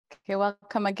Okay,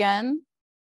 welcome again,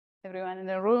 everyone in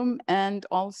the room, and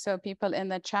also people in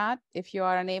the chat. If you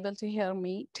are unable to hear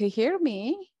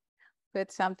me,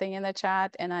 put something in the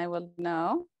chat and I will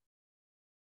know.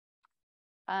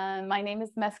 My name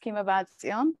is Meski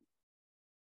Mebatsion,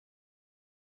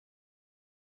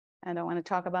 and I want to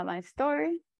talk about my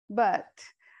story, but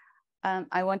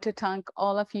I want to thank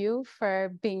all of you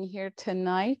for being here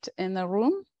tonight in the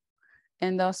room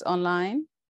and those online.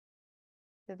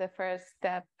 This is the first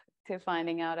step to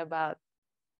finding out about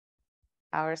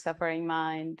our suffering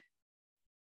mind.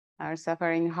 Our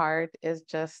suffering heart is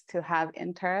just to have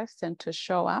interest and to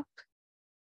show up.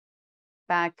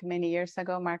 Back many years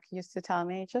ago, Mark used to tell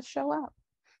me, just show up.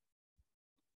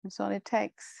 That's all it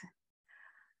takes.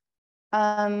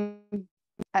 I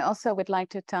also would like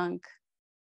to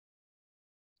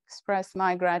express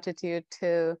my gratitude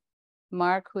to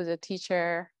Mark, who's a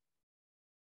teacher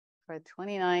for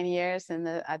 29 years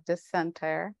at this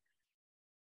center.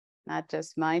 Not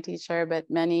just my teacher, but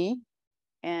many.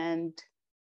 And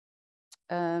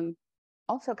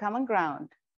also common ground,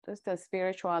 just a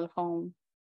spiritual home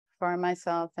for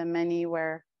myself and many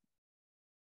where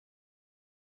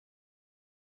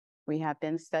we have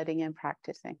been studying and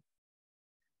practicing.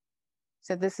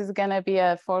 So this is going to be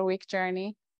a 4-week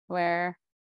journey where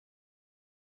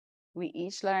we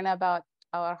each learn about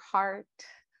our heart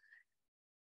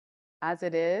as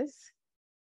it is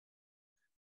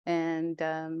and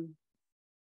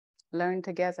learn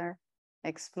together,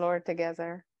 explore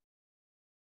together.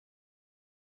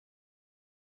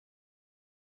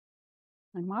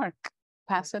 And Mark,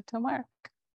 pass it to Mark.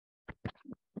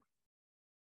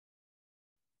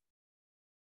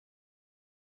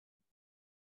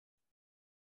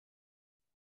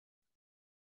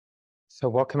 So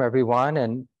welcome everyone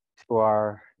and to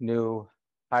our new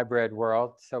hybrid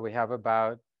world. So we have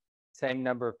about the same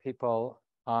number of people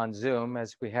on Zoom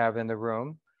as we have in the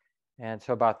room. And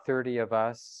so about 30 of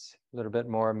us, a little bit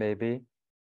more maybe,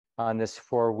 on this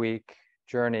 4-week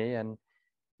journey. And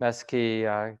Meski did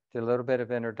a little bit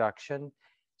of introduction.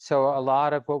 So a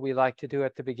lot of what we like to do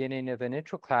at the beginning of an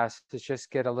intro class is just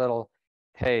get a little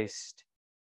taste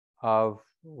of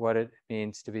what it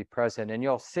means to be present. And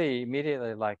you'll see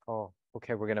immediately like, oh,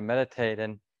 okay, we're going to meditate,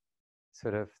 and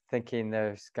sort of thinking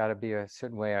there's got to be a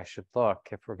certain way I should look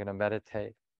if we're going to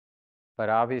meditate. But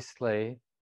obviously,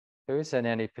 there isn't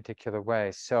any particular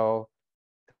way. So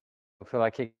I feel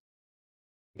like you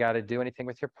got to do anything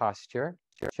with your posture.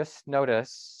 Just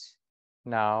notice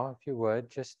now, if you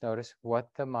would, just notice what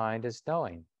the mind is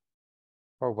knowing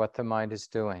or what the mind is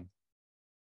doing.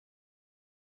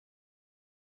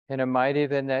 And it might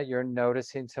even that you're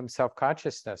noticing some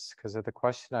self-consciousness because of the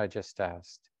question I just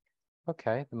asked.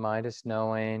 Okay, the mind is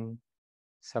knowing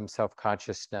some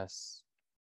self-consciousness.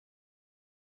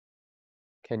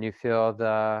 Can you feel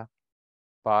the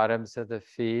bottoms of the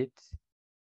feet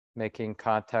making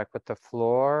contact with the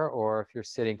floor? Or if you're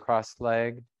sitting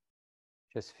cross-legged,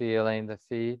 just feeling the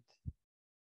feet,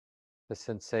 the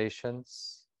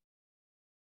sensations.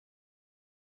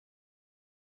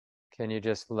 Can you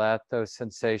just let those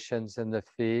sensations in the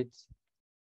feet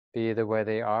be the way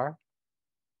they are?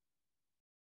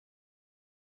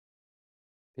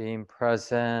 Being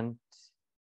present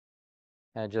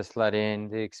and just letting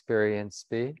the experience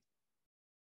be.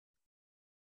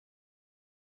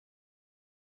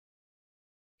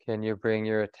 Can you bring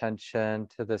your attention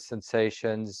to the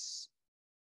sensations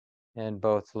in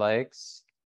both legs?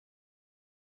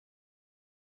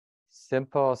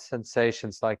 Simple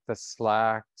sensations like the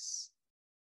slacks,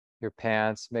 your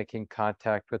pants making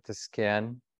contact with the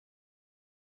skin,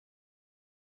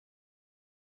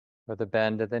 or the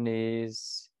bend of the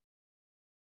knees,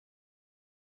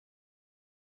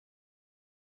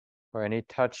 or any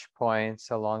touch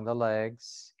points along the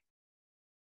legs,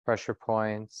 pressure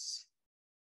points,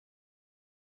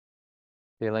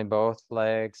 feeling both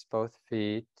legs, both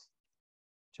feet,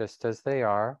 just as they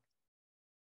are.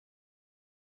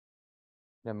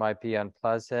 It might be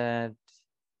unpleasant.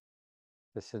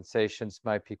 The sensations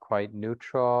might be quite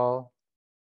neutral.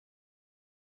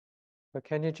 But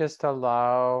can you just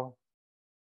allow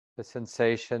the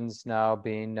sensations now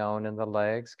being known in the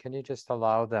legs? Can you just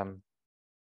allow them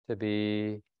to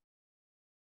be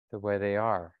the way they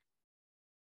are?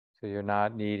 So you're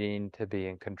not needing to be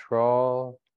in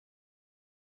control.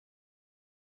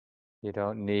 You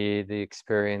don't need the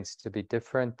experience to be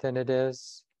different than it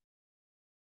is.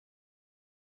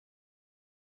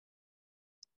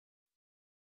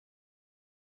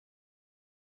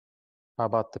 How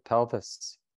about the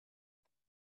pelvis?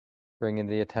 Bringing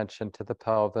the attention to the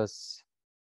pelvis.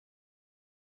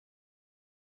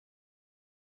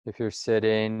 If you're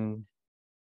sitting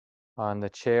on the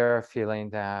chair, feeling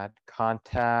that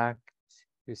contact.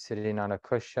 You're sitting on a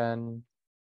cushion,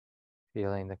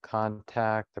 feeling the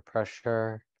contact, the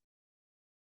pressure,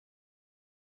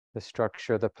 the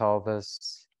structure of the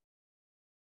pelvis.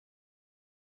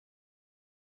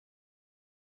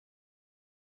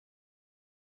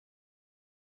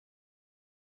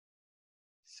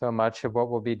 So much of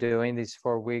what we'll be doing these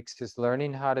 4 weeks is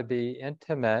learning how to be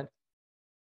intimate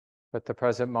with the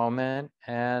present moment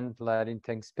and letting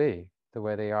things be the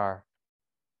way they are.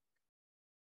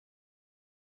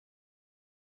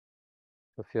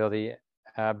 So feel the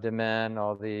abdomen,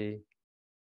 all the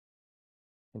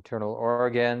internal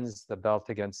organs, the belt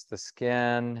against the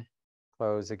skin,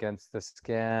 clothes against the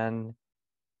skin.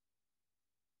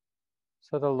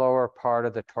 So the lower part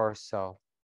of the torso.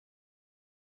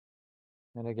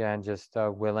 And again, just a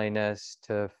willingness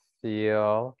to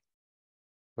feel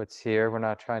what's here. We're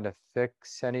not trying to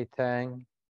fix anything.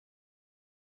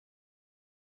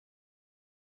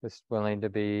 Just willing to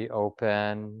be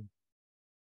open,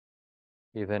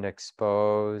 even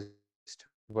exposed to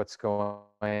what's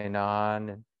going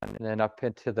on. And then up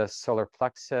into the solar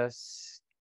plexus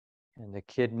and the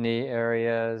kidney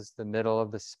areas, the middle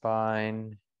of the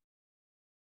spine.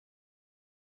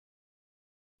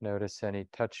 Notice any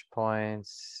touch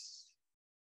points,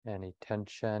 any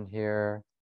tension here.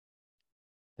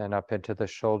 Then up into the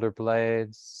shoulder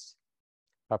blades,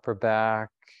 upper back,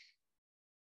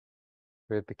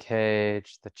 rib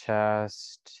cage, the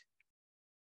chest,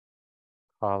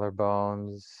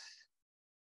 collarbones.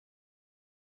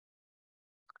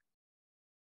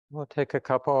 We'll take a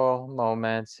couple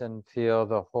moments and feel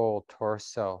the whole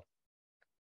torso.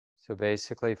 So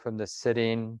basically from the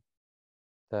sitting,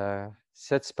 the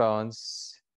sits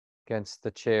bones against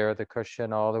the chair, the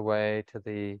cushion, all the way to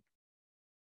the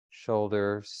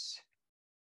shoulders.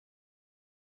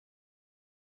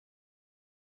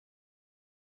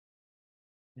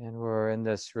 And we're in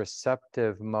this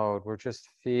receptive mode. We're just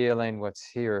feeling what's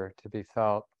here to be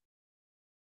felt.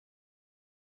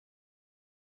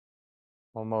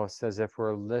 Almost as if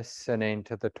we're listening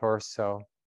to the torso.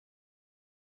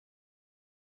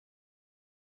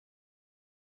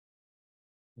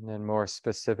 And then more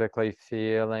specifically,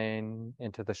 feeling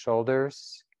into the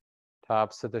shoulders,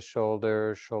 tops of the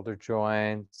shoulders, shoulder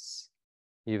joints,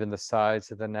 even the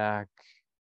sides of the neck.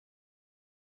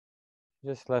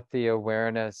 Just let the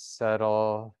awareness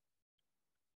settle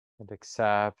and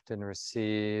accept and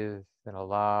receive and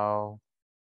allow.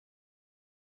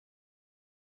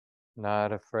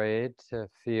 Not afraid to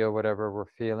feel whatever we're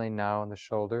feeling now in the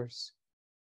shoulders.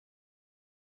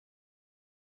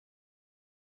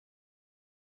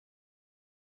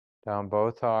 Down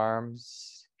both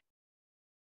arms,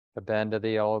 the bend of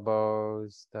the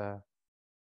elbows, the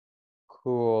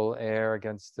cool air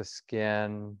against the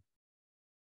skin.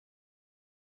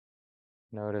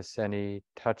 Notice any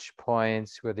touch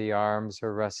points where the arms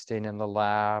are resting in the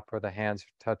lap or the hands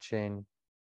are touching.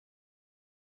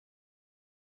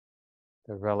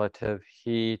 The relative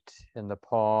heat in the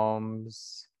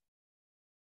palms.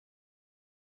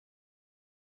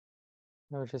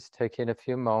 We're just taking a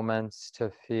few moments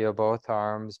to feel both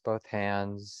arms, both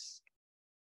hands,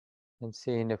 and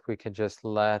seeing if we can just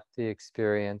let the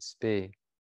experience be.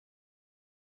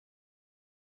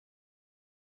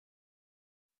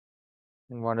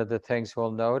 And one of the things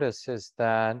we'll notice is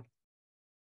that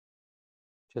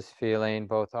just feeling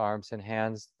both arms and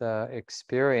hands, the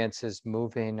experience is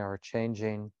moving or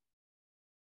changing,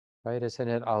 right? Isn't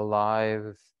it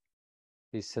alive?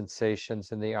 These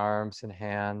sensations in the arms and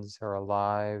hands are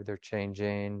alive, they're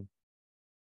changing,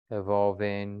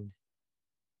 evolving.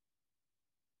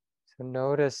 So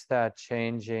notice that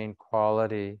changing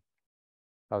quality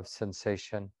of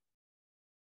sensation.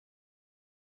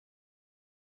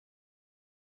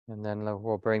 And then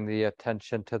we'll bring the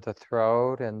attention to the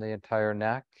throat and the entire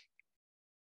neck.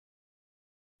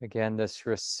 Again, this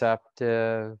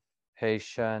receptive,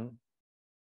 patient,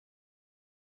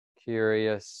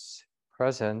 curious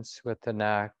presence with the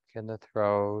neck and the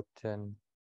throat and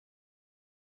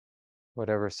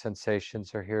whatever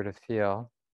sensations are here to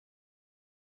feel.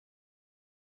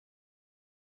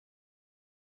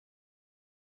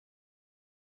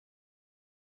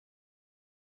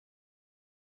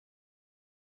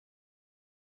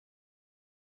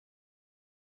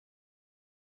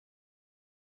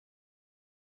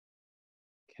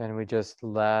 Can we just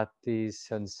let these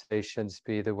sensations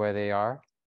be the way they are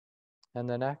in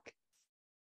the neck?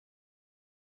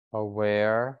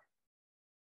 Aware,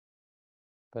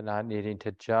 but not needing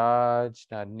to judge,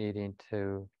 not needing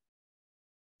to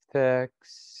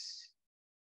fix.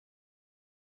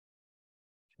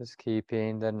 Just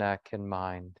keeping the neck in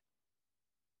mind.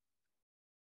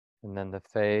 And then the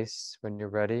face when you're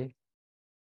ready.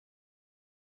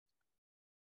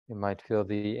 You might feel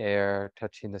the air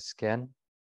touching the skin.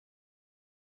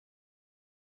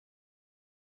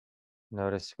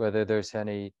 Notice whether there's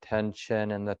any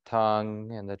tension in the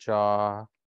tongue and the jaw,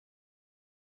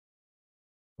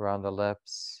 around the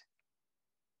lips,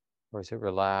 or is it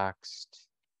relaxed?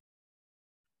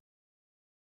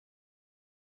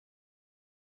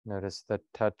 Notice the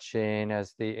touching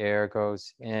as the air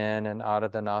goes in and out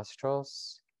of the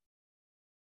nostrils.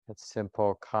 That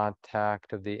simple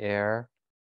contact of the air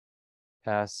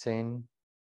passing.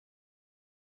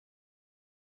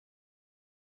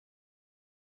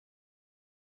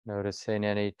 Noticing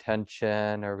any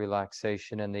tension or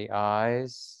relaxation in the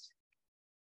eyes,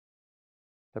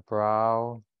 the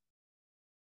brow.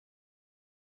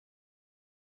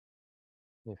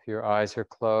 If your eyes are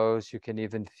closed, you can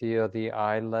even feel the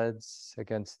eyelids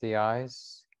against the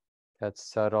eyes, that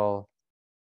subtle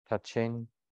touching.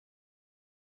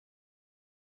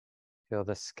 Feel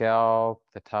the scalp,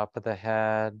 the top of the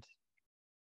head,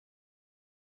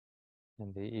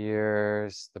 and the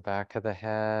ears, the back of the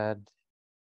head.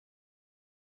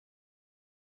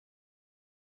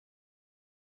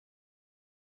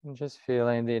 And just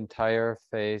feeling the entire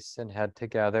face and head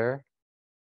together.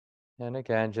 And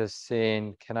again, just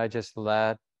seeing, can I just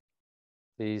let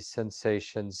these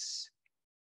sensations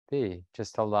be?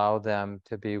 Just allow them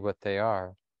to be what they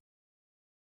are.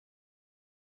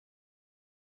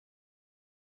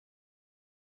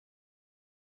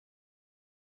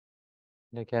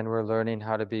 And again, we're learning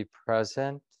how to be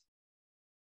present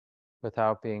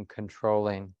without being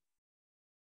controlling.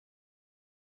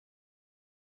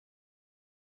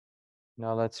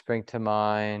 Now let's bring to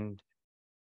mind,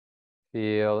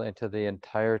 feel into the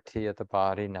entirety of the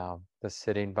body now, the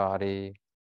sitting body.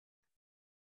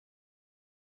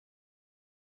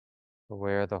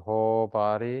 Aware of the whole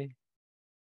body.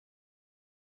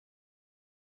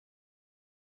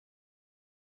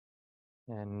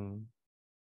 And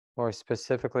more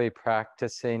specifically,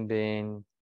 practicing being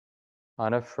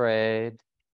unafraid,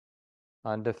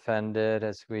 undefended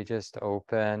as we just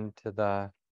open to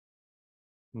the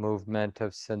movement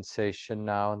of sensation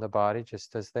now in the body,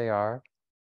 just as they are.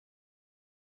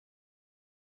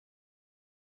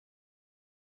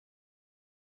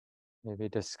 Maybe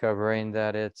discovering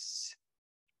that it's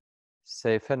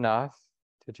safe enough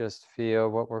to just feel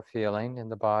what we're feeling in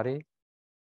the body,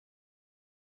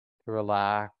 to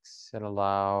relax and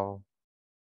allow,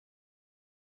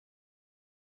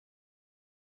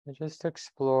 and just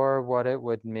explore what it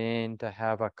would mean to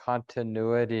have a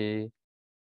continuity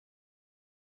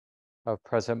of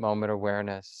present moment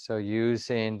awareness. So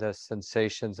using the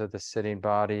sensations of the sitting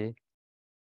body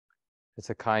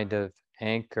as a kind of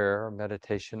anchor or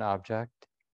meditation object.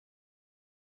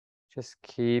 Just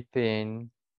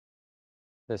keeping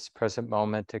this present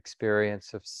moment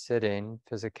experience of sitting,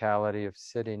 physicality of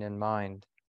sitting in mind.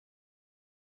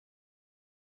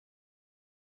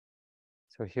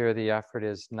 So here the effort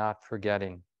is not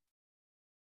forgetting.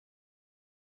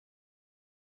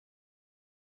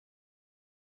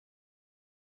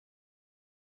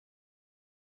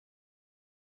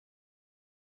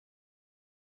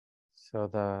 So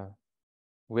the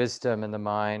wisdom in the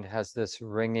mind has this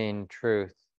ringing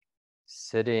truth.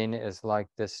 Sitting is like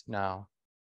this now.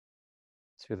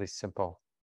 It's really simple.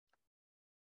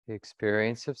 The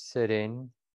experience of sitting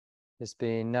is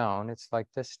being known. It's like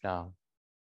this now.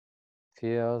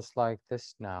 Feels like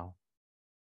this now.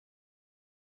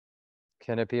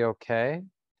 Can it be okay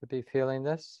to be feeling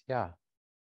this? Yeah,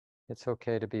 it's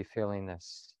okay to be feeling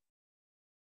this.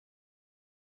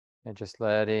 And just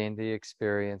letting the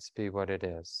experience be what it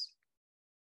is.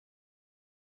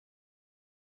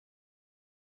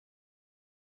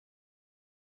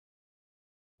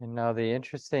 And now the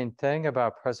interesting thing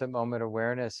about present moment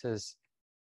awareness is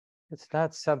it's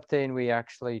not something we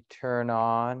actually turn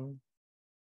on,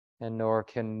 and nor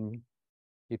can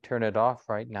you turn it off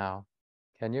right now.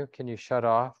 Can you? Can you shut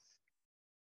off?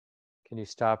 Can you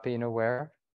stop being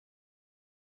aware?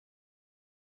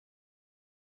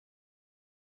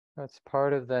 That's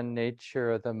part of the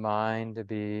nature of the mind to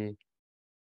be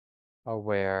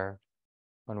aware.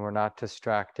 When we're not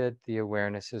distracted, the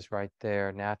awareness is right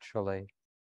there naturally.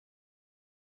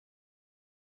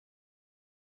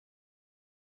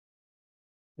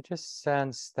 But just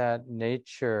sense that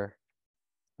nature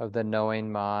of the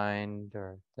knowing mind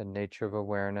or the nature of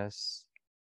awareness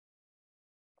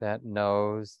that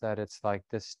knows that it's like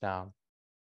this now.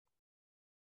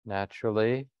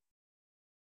 Naturally,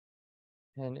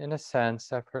 and in a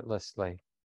sense, effortlessly,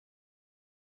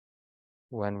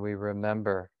 when we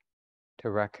remember to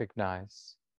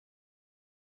recognize.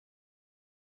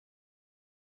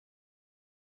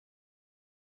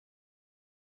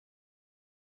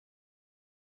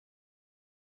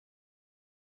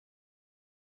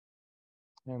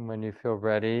 And when you feel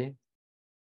ready, you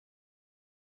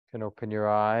can open your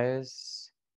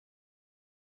eyes,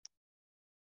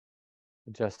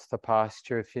 adjust the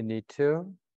posture if you need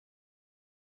to.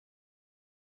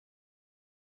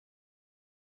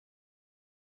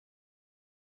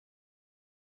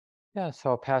 Yeah,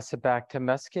 so I'll pass it back to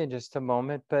Meski in just a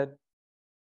moment, but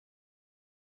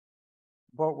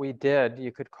what we did,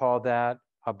 you could call that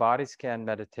a body scan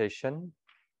meditation,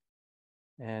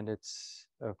 and it's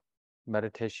a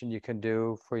meditation you can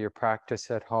do for your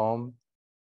practice at home.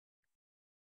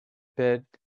 But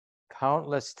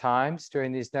countless times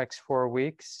during these next 4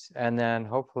 weeks, and then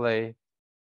hopefully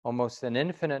almost an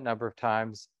infinite number of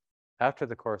times after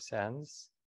the course ends,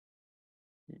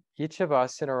 each of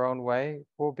us in our own way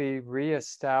will be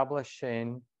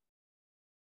reestablishing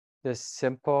this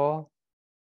simple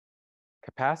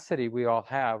capacity we all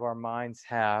have, our minds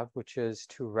have, which is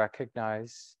to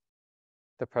recognize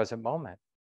the present moment,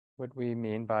 what we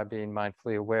mean by being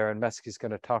mindfully aware. And Meski's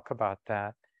going to talk about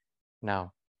that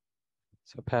now.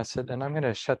 So pass it, and I'm going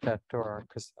to shut that door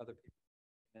because other people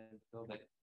can build it.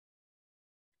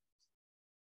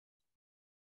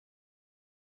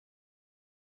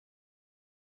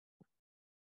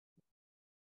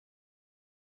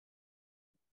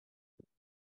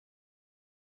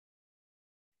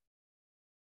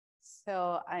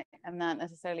 So I am not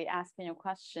necessarily asking a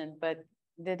question, but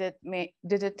did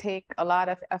it take a lot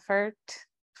of effort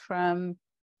from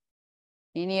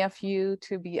any of you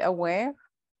to be aware?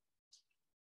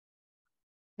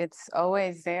 It's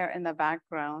always there in the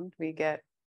background. We get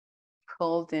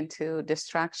pulled into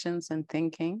distractions and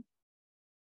thinking.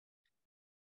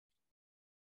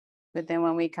 But then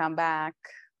when we come back,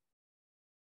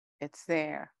 it's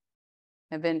there.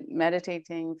 I've been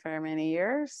meditating for many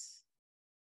years.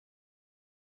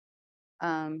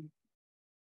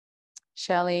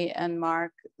 Shelley and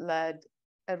Mark led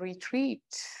a retreat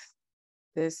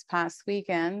this past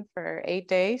weekend for 8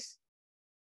 days.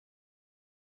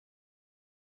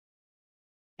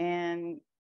 And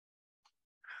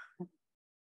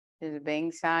just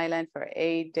being silent for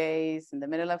 8 days in the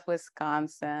middle of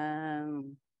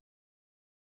Wisconsin,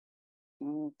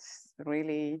 it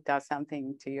really does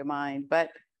something to your mind.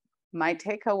 But my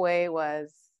takeaway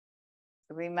was,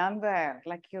 remember,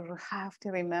 like you have to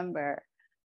remember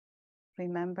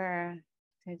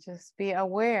to just be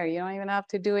aware. You don't even have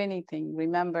to do anything.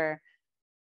 Remember,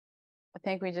 I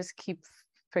think we just keep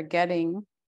forgetting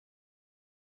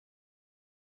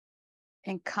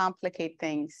and complicate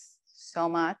things so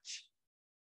much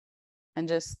and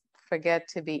just forget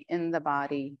to be in the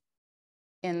body,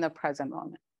 in the present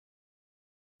moment.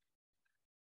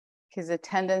 Because the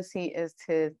tendency is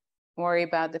to worry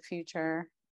about the future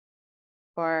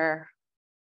or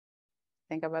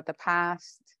think about the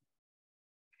past.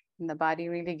 And the body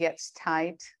really gets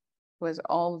tight with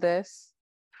all this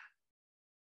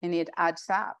and it adds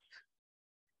up.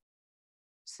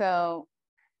 So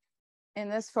in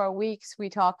this 4 weeks, we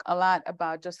talk a lot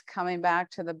about just coming back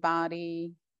to the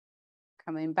body,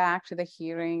 coming back to the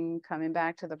hearing, coming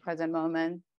back to the present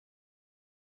moment.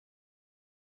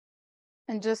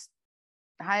 And just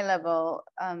high level,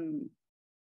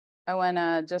 I want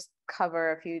to just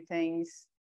cover a few things.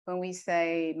 When we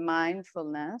say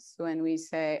mindfulness, when we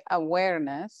say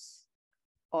awareness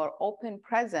or open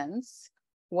presence,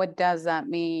 what does that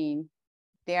mean?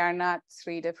 They are not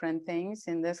 3 different things.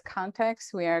 In this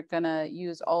context, we are going to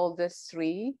use all these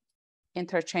 3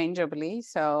 interchangeably.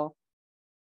 So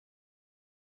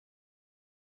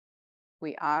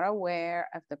we are aware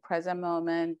of the present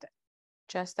moment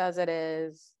just as it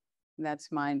is.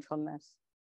 That's mindfulness.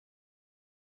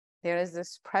 There is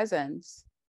this presence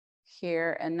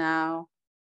here and now.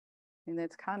 And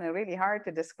it's kind of really hard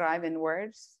to describe in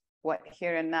words what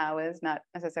here and now is, not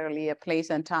necessarily a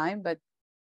place and time, but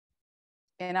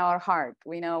in our heart,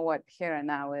 we know what here and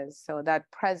now is. So that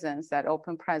presence, that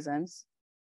open presence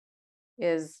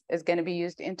is going to be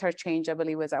used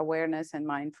interchangeably with awareness and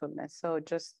mindfulness. So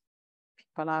just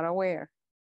people are aware.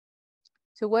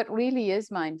 So what really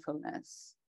is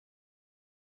mindfulness?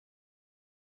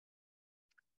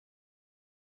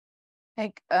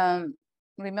 Like,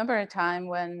 remember a time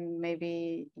when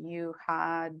maybe you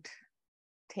had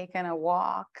taken a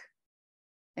walk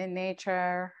in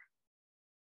nature?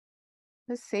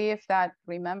 Let's see if that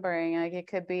remembering, like it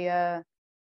could be a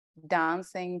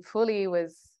dancing fully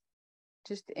with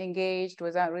just engaged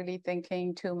without really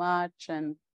thinking too much,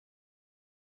 and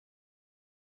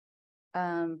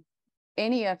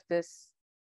any of these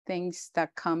things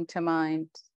that come to mind.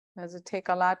 Does it take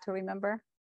a lot to remember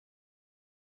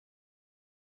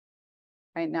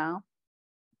right now?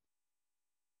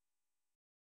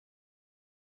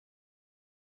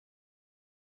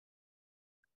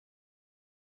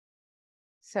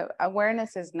 So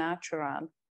awareness is natural.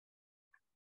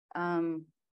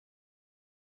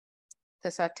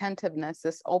 This attentiveness,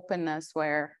 this openness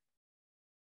where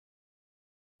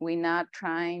we're not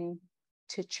trying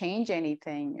to change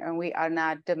anything and we are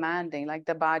not demanding, like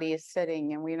the body is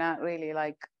sitting and we're not really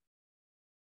like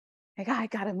I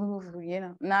gotta move,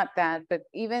 not that, but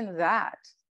even that,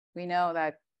 we know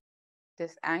that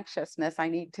this anxiousness, I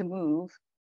need to move,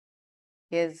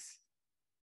 is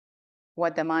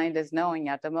what the mind is knowing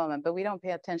at the moment, but we don't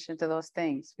pay attention to those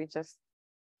things. We just,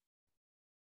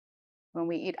 when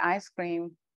we eat ice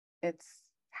cream, it's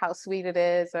how sweet it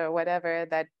is or whatever,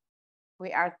 that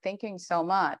we are thinking so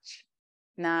much,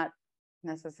 not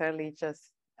necessarily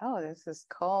just, oh, this is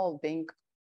cold,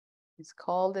 it's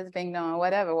cold as being known,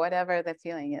 whatever the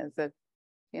feeling is, the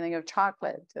feeling of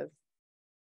chocolate, of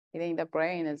hitting the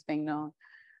brain is being known.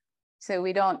 So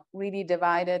we don't really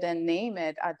divide it and name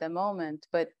it at the moment,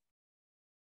 but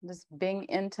just being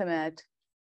intimate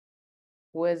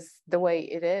with the way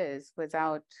it is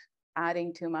without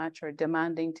adding too much or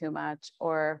demanding too much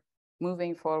or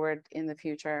moving forward in the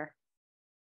future.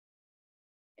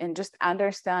 And just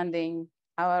understanding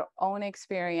our own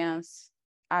experience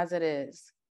as it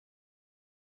is.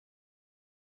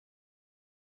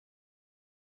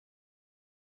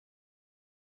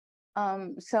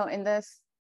 So in this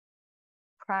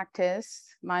practice,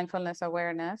 mindfulness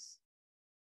awareness,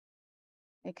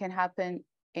 it can happen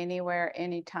anywhere,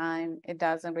 anytime. It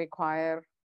doesn't require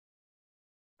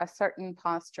a certain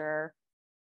posture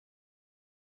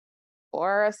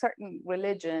or a certain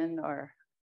religion or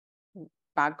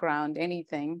background,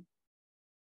 anything.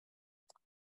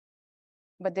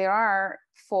 But there are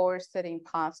 4 sitting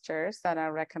postures that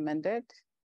are recommended: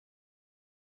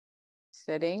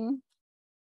 sitting,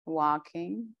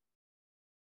 walking,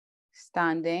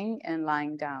 standing, and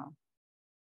lying down.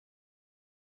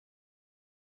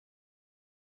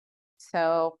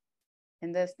 So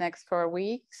in this next 4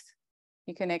 weeks,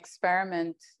 you can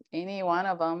experiment any one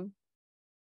of them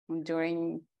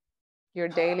during your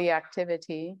daily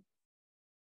activity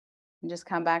and just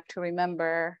come back to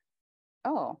remember,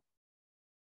 oh,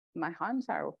 my arms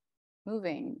are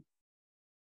moving.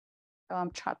 Oh,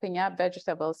 I'm chopping up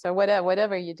vegetables, or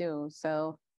whatever you do.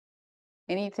 So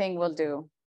anything will do.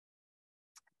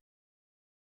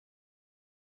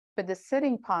 But the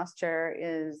sitting posture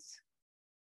is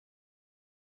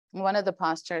one of the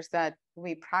postures that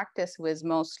we practice with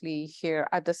mostly here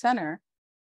at the center,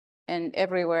 and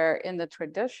everywhere in the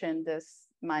tradition, this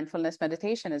mindfulness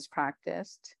meditation is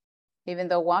practiced, even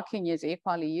though walking is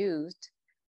equally used.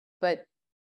 But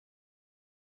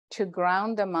to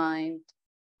ground the mind,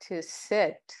 to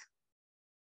sit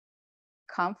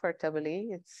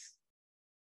comfortably, it's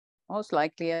most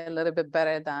likely a little bit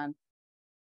better than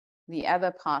the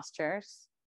other postures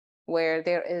where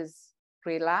there is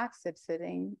relaxed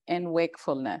sitting and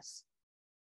wakefulness.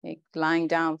 Like lying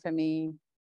down for me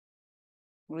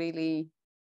really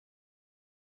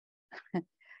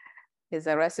is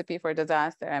a recipe for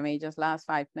disaster. I may just last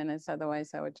 5 minutes,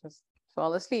 otherwise I would just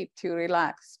fall asleep, too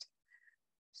relaxed.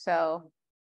 So,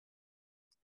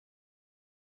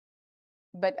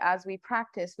 but as we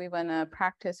practice, we want to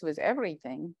practice with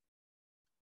everything,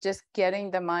 just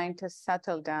getting the mind to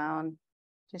settle down,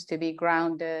 just to be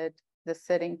grounded. The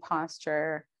sitting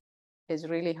posture is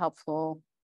really helpful.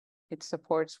 It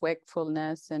supports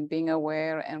wakefulness and being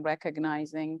aware and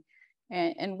recognizing.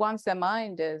 And once the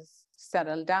mind is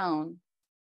settled down,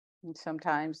 and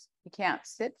sometimes you can't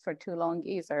sit for too long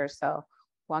either. So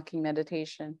walking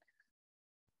meditation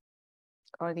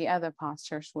or the other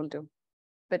postures will do.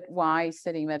 But why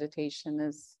sitting meditation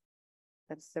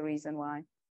that's the reason why.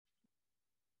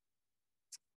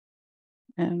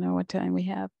 I don't know what time we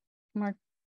have, Mark.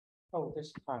 Oh,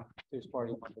 there's time. There's more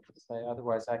you wanted to say.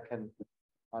 Otherwise, I can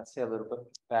say a little bit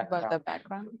background. About the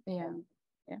background. Yeah.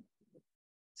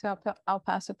 So I'll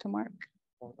pass it to Mark.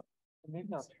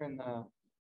 Maybe I'll turn the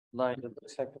light. It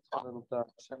looks like it's a little dark.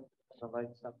 So the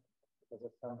lights up because the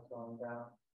sun's going down.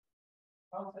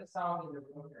 How's it sound in the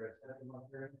room here? Is everyone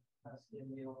hearing us in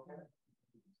the okay?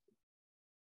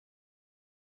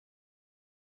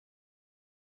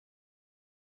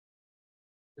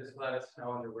 Just let us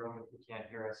know in the room if you can't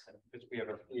hear us, because we have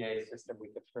a PA system we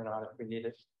could turn on if we need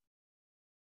it.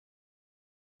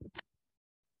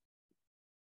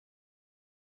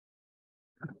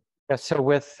 Yeah, so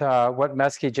with what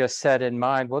Meski just said in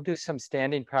mind, we'll do some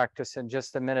standing practice in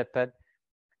just a minute, but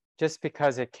just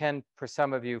because it can, for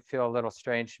some of you, feel a little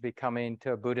strange to be coming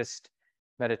to a Buddhist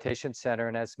meditation center.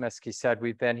 And as Meski said,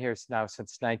 we've been here now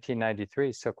since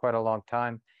 1993, so quite a long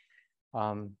time.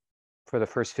 For the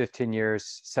first 15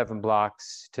 years, 7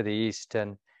 blocks to the east.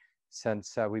 And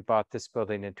since we bought this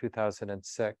building in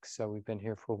 2006. So we've been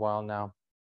here for a while now.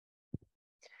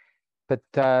 But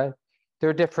there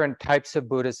are different types of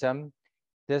Buddhism.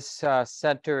 This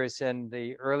center is in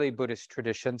the early Buddhist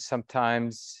tradition.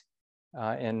 Sometimes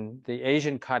in the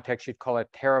Asian context, you'd call it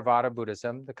Theravada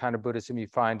Buddhism, the kind of Buddhism you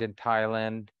find in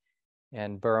Thailand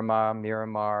and Burma,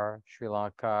 Myanmar, Sri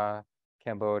Lanka,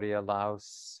 Cambodia,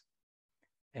 Laos.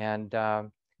 And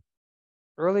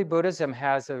early Buddhism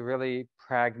has a really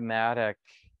pragmatic,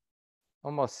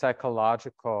 almost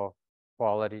psychological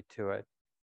quality to it.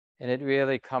 And it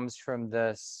really comes from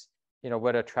this,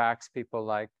 what attracts people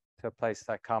like to a place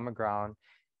like Common Ground.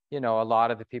 A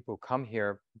lot of the people who come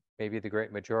here, maybe the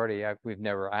great majority, we've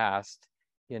never asked,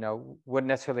 wouldn't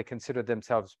necessarily consider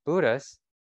themselves Buddhists,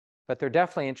 but they're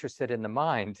definitely interested in the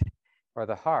mind or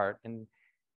the heart. And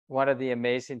one of the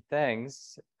amazing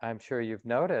things I'm sure you've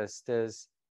noticed is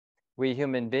we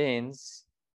human beings,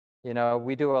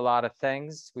 we do a lot of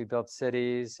things. We build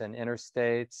cities and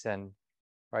interstates and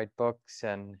write books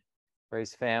and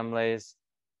raise families.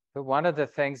 But one of the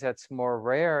things that's more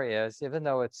rare is, even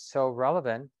though it's so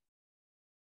relevant,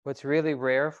 what's really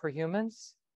rare for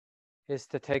humans is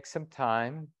to take some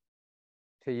time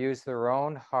to use their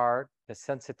own heart, the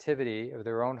sensitivity of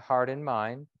their own heart and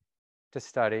mind, to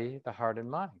study the heart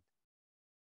and mind.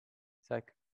 It's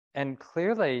like, and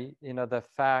clearly, the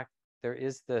fact there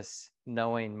is this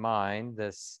knowing mind,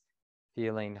 this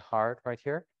feeling heart right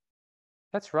here,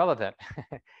 that's relevant.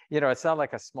 It's not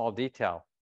like a small detail.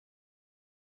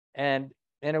 And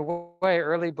in a way,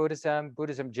 early Buddhism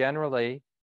generally,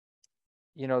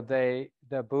 the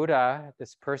Buddha,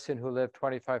 this person who lived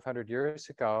 2,500 years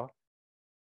ago,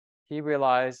 he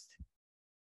realized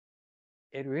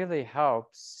it really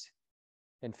helps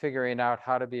in figuring out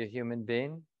how to be a human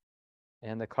being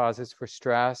and the causes for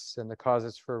stress and the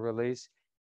causes for release.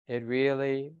 It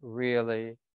really,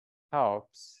 really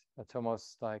helps. It's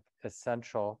almost like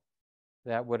essential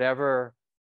that whatever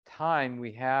time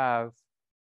we have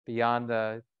beyond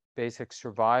the basic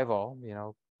survival,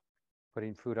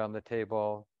 putting food on the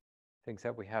table, things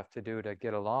that we have to do to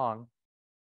get along,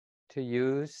 to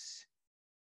use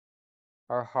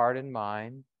our heart and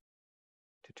mind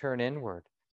to turn inward.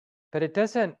 But it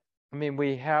doesn't,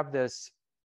 we have this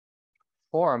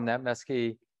form that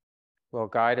Meski will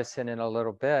guide us in a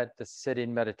little bit, the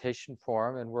sitting meditation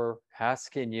form, and we're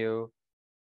asking you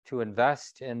to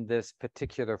invest in this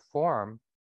particular form,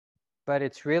 but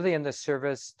it's really in the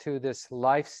service to this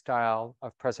lifestyle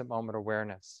of present moment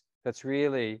awareness. That's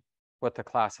really what the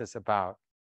class is about.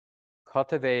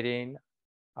 Cultivating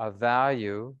a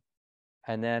value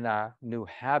and then a new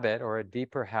habit or a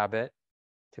deeper habit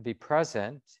to be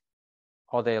present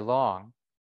all day long.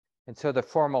 And so the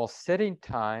formal sitting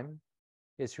time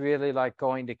is really like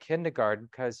going to kindergarten,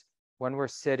 because when we're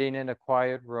sitting in a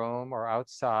quiet room or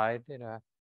outside in a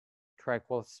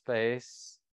tranquil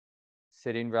space,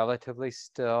 sitting relatively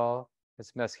still,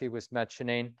 as Meski was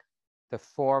mentioning, the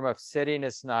form of sitting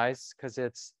is nice because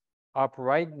it's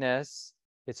uprightness.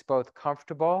 It's both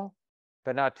comfortable,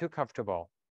 but not too comfortable.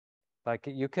 Like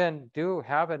you can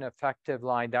have an effective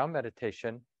lying down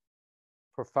meditation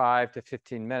for 5 to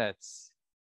 15 minutes.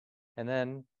 And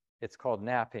then it's called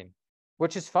napping,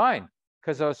 which is fine,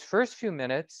 because those first few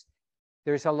minutes,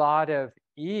 there's a lot of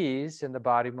ease in the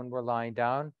body when we're lying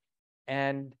down.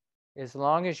 And as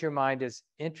long as your mind is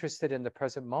interested in the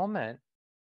present moment,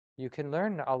 you can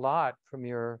learn a lot from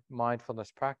your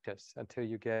mindfulness practice until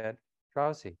you get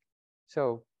drowsy.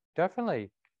 So definitely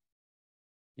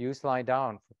use lying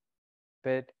down,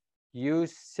 but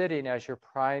use sitting as your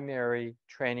primary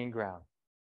training ground.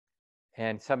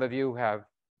 And some of you have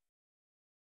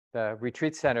the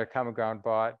retreat center Common Ground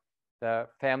bought, the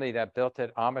family that built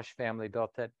it, Amish family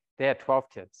built it, they had 12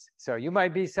 kids. So you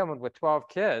might be someone with 12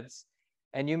 kids,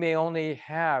 and you may only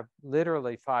have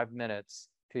literally 5 minutes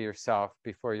to yourself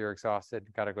before you're exhausted,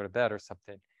 got to go to bed or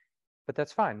something. But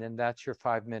that's fine. Then that's your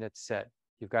 5-minute sit.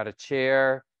 You've got a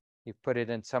chair, you've put it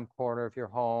in some corner of your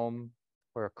home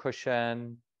or a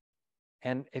cushion.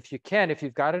 And if you can, if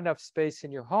you've got enough space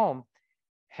in your home,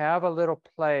 have a little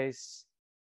place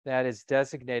that is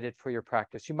designated for your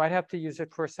practice. You might have to use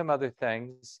it for some other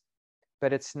things,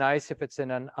 but it's nice if it's in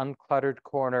an uncluttered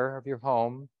corner of your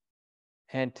home,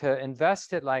 and to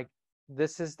invest it like,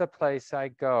 this is the place I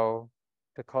go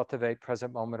to cultivate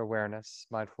present moment awareness,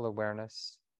 mindful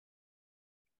awareness.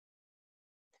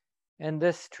 And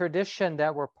this tradition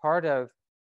that we're part of,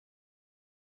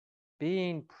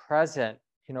 being present,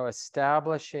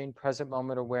 establishing present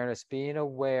moment awareness, being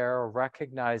aware or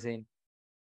recognizing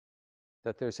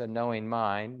that there's a knowing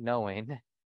mind,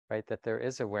 right, that there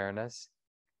is awareness,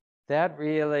 that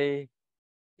really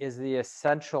is the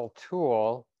essential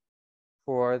tool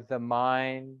for the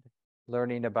mind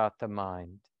learning about the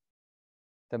mind.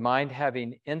 The mind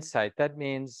having insight. That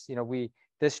means,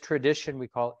 this tradition we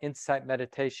call insight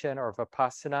meditation or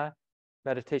Vipassana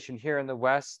meditation here in the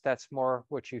West. That's more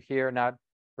what you hear, not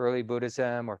early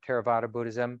Buddhism or Theravada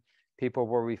Buddhism. People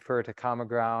will refer to common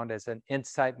ground as an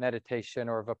insight meditation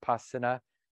or Vipassana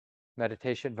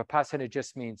meditation. Vipassana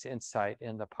just means insight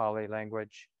in the Pali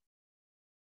language.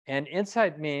 And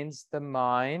insight means the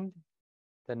mind,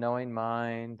 the knowing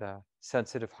mind, the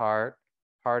sensitive heart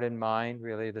and mind,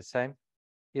 really the same,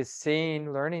 is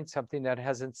seeing, learning something that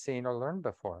hasn't seen or learned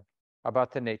before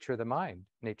about the nature of the mind,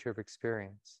 nature of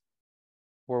experience.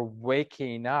 We're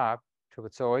waking up to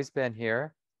what's always been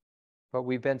here, but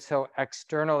we've been so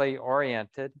externally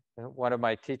oriented. One of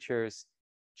my teachers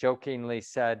jokingly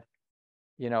said,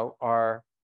 our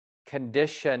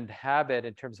conditioned habit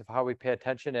in terms of how we pay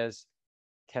attention is,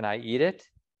 can I eat it?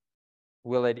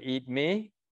 Will it eat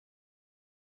me?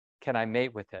 Can I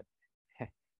mate with it?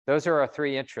 Those are our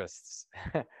three interests.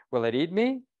 Will it eat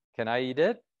me? Can I eat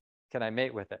it? Can I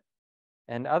mate with it?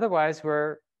 And otherwise,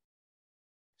 we're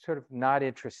sort of not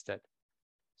interested.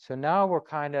 So now we're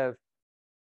kind of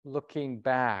looking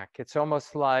back. It's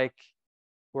almost like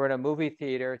we're in a movie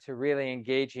theater. It's a really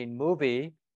engaging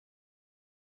movie,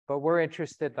 but we're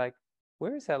interested, like,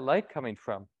 where is that light coming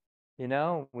from?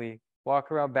 We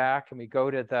walk around back and we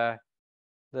go to the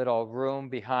little room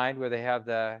behind where they have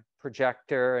the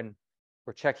projector, and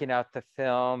we're checking out the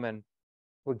film, and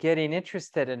we're getting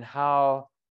interested in how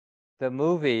the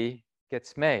movie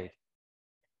gets made.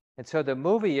 And so the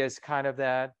movie is kind of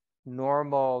that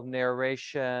normal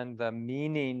narration, the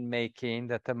meaning making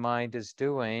that the mind is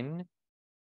doing,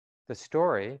 the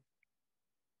story,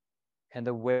 and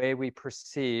the way we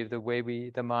perceive, the way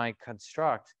the mind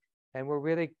constructs. And we're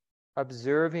really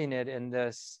observing it in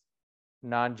this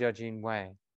non-judging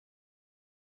way.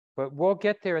 But we'll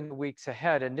get there in the weeks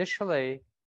ahead. Initially,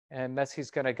 and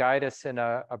Meski's going to guide us in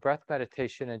a breath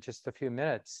meditation in just a few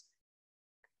minutes.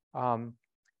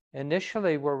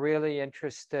 Initially, we're really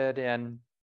interested in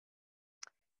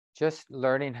just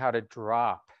learning how to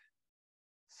drop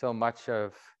so much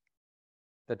of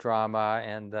the drama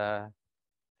and the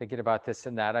thinking about this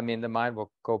and that. I mean, the mind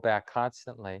will go back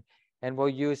constantly, and we'll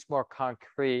use more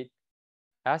concrete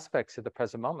aspects of the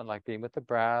present moment, like being with the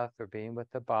breath or being with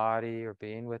the body or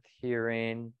being with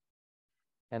hearing,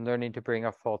 and learning to bring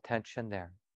our full attention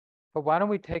there. But why don't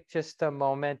we take just a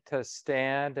moment to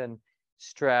stand and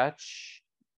stretch,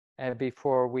 and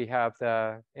before we have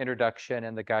the introduction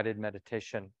and the guided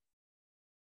meditation.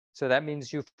 So that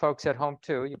means you folks at home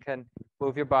too, you can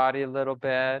move your body a little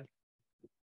bit,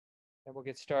 and we'll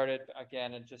get started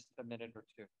again in just a minute or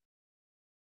two.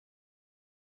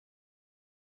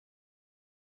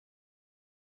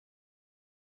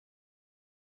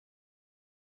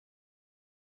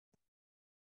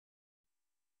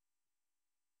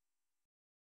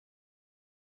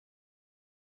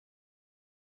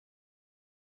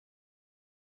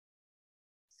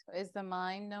 So is the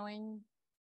mind knowing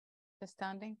the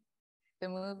standing, the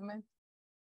movement?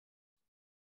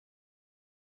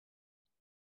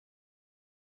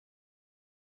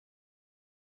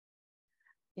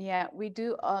 Yeah, we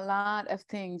do a lot of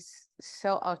things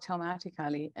so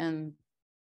automatically, and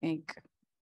like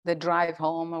the drive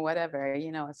home or whatever,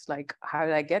 it's like, how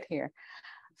did I get here?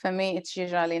 For me, it's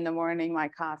usually in the morning, my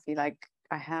coffee, like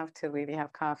I have to really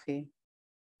have coffee.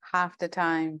 Half the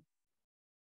time,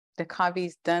 the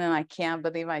coffee's done and I can't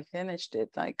believe I finished it.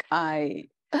 Like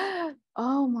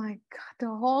oh my God, the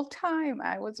whole time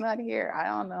I was not here. I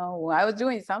don't know. I was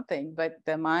doing something, but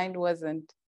the mind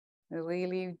wasn't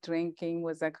really drinking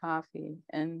with the coffee.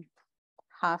 And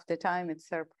half the time it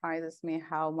surprises me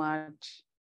how much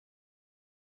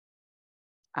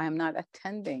I'm not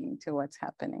attending to what's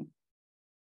happening.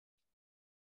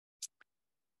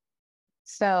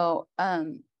 So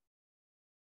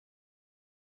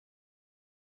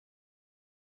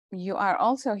you are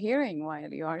also hearing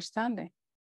while you are standing.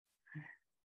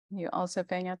 You also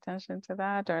paying attention to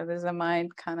that, or there's a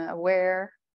mind kind of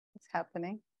aware what's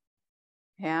happening?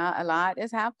 Yeah, a lot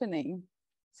is happening.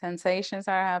 Sensations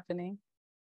are happening.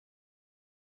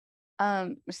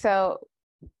 So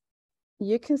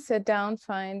you can sit down,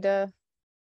 find a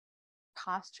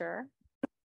posture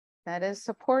that is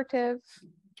supportive.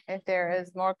 If there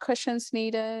is more cushions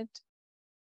needed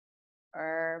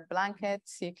or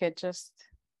blankets, you could just,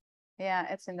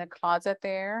 it's in the closet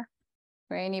there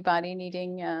for anybody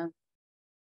needing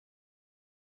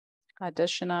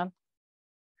additional.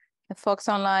 The folks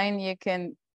online, you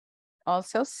can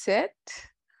also sit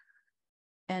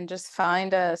and just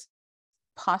find a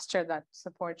posture that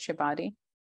supports your body.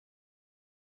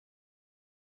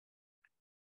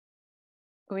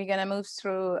 We're going to move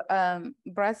through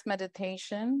breath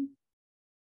meditation,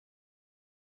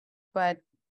 but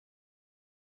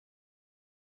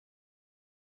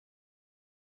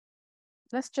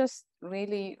let's just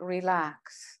really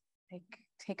relax.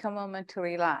 Take a moment to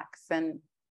relax. And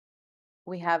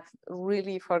we have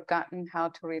really forgotten how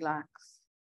to relax.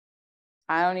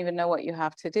 I don't even know what you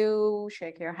have to do.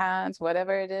 Shake your hands,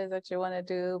 whatever it is that you want to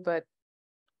do, but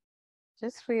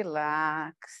just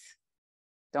relax.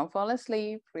 Don't fall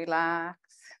asleep, relax.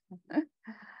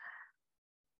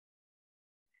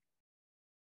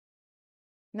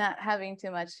 Not having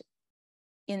too much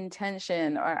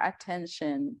intention or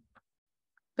attention,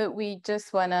 but we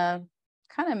just want to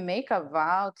kind of make a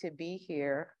vow to be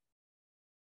here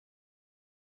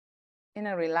in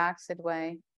a relaxed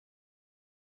way,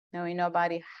 knowing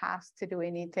nobody has to do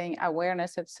anything.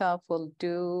 Awareness itself will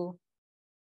do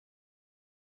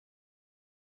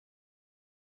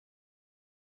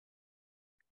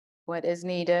what is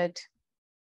needed.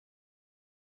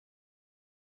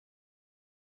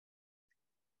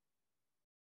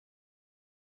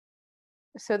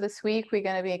 So this week we're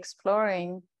going to be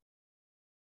exploring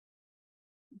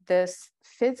this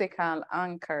physical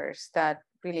anchors that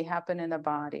really happen in the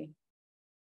body.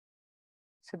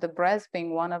 So the breath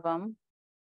being one of them.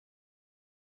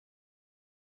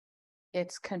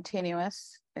 It's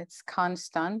continuous, it's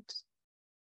constant,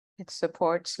 it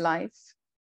supports life.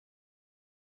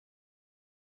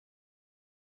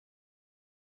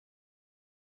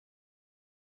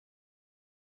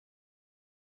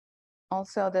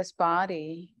 Also this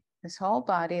body, this whole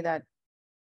body that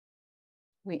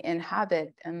we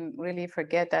inhabit and really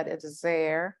forget that it's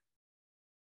there.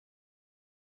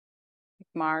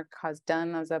 Mark has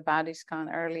done as a body scan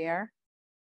earlier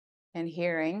and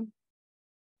hearing.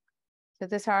 So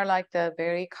these are like the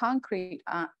very concrete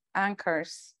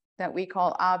anchors that we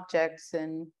call objects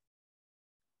in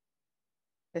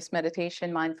this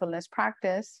meditation mindfulness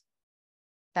practice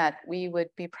that we would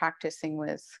be practicing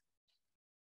with.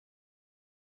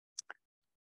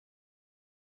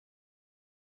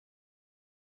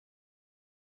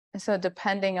 And so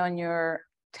depending on your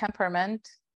temperament,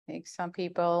 like some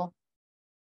people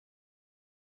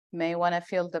may want to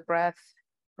feel the breath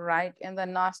right in the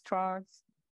nostrils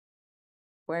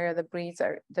where the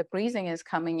breathing is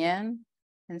coming in.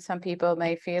 And some people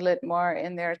may feel it more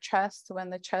in their chest when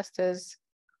the chest is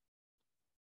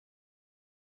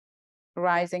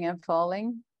rising and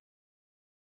falling.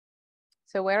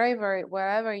 So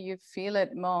wherever you feel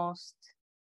it most,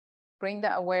 bring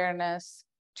the awareness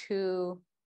to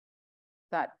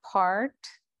that part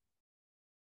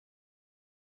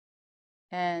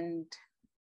and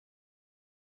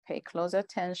pay close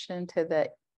attention to the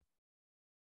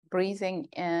breathing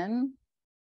in.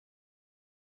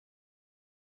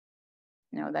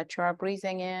 Know that you are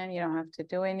breathing in. You don't have to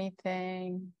do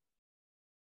anything.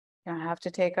 You don't have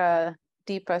to take a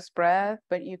deepest breath,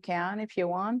 but you can if you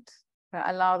want.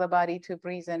 Allow the body to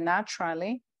breathe in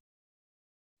naturally.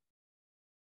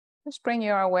 Just bring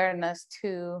your awareness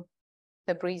to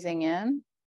the breathing in.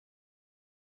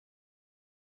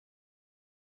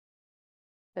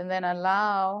 And then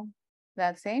allow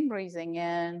that same breathing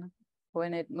in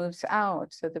when it moves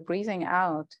out. So the breathing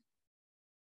out.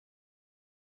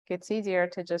 It's easier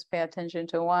to just pay attention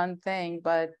to one thing,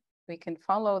 but we can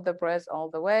follow the breath all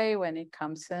the way when it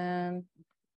comes in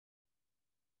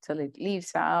till it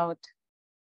leaves out,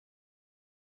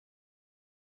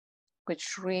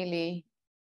 which really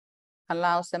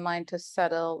allows the mind to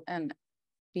settle and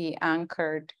be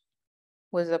anchored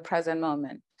with the present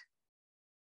moment.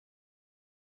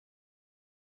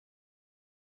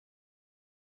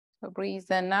 So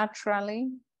breathe in naturally.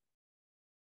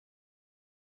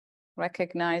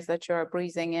 Recognize that you're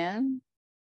breathing in.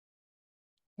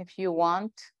 If you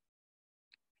want,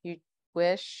 you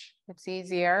wish, it's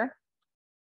easier.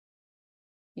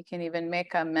 You can even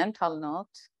make a mental note.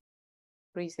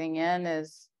 Breathing in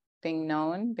is being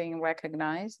known, being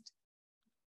recognized.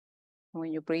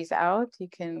 When you breathe out, you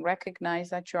can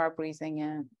recognize that you are breathing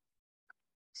in.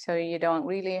 So you don't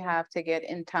really have to get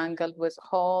entangled with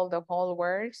the whole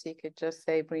words. You could just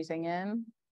say breathing in,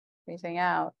 breathing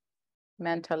out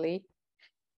mentally.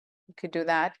 You could do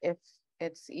that if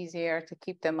it's easier to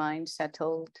keep the mind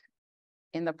settled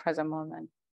in the present moment.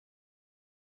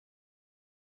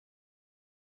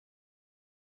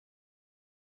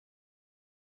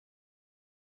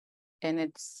 And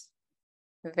it's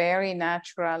very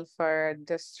natural for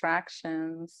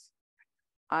distractions,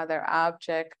 other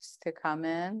objects to come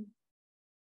in.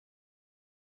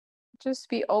 Just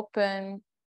be open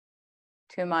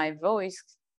to my voice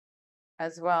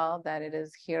as well, that it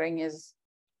is hearing is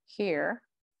here.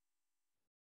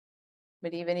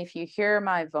 But even if you hear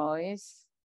my voice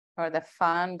or the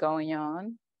fan going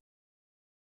on,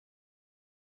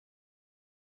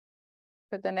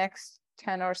 for the next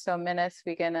 10 or so minutes,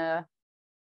 we're gonna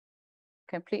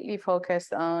completely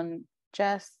focus on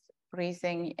just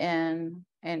breathing in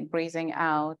and breathing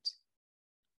out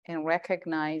and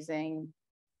recognizing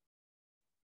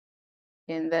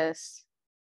in this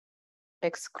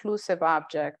exclusive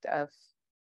object of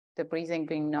the breathing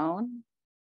being known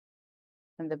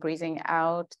and the breathing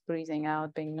out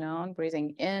being known,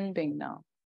 breathing in being known.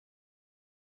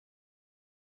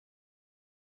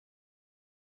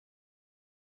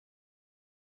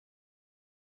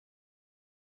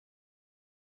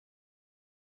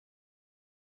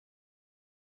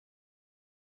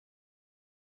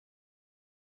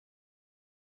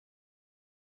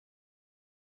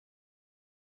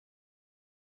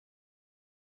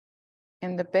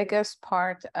 And the biggest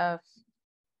part of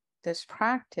this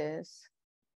practice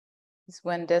is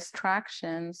when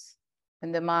distractions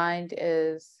and the mind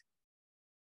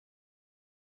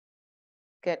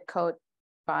get caught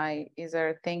by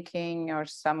either thinking or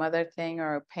some other thing,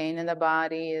 or a pain in the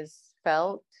body is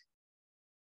felt.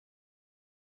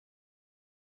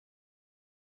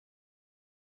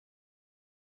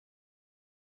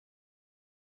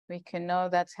 We can know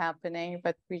that's happening,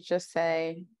 but we just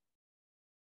say,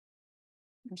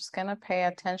 I'm just gonna pay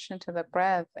attention to the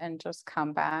breath and just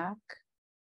come back.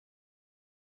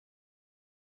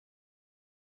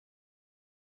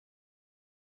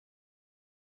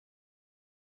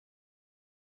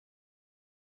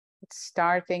 It's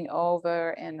starting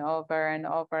over and over and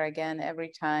over again every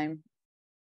time.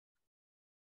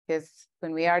 Because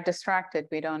when we are distracted,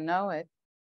 we don't know it.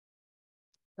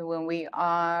 But when we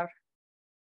are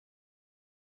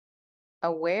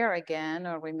aware again,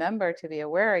 or remember to be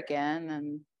aware again,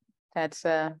 and that's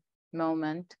a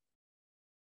moment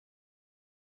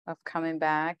of coming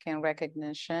back and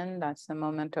recognition. That's a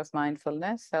moment of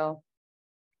mindfulness. So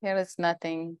there is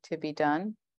nothing to be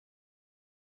done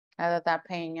other than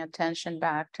paying attention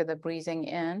back to the breathing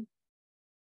in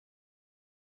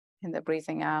and the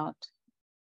breathing out.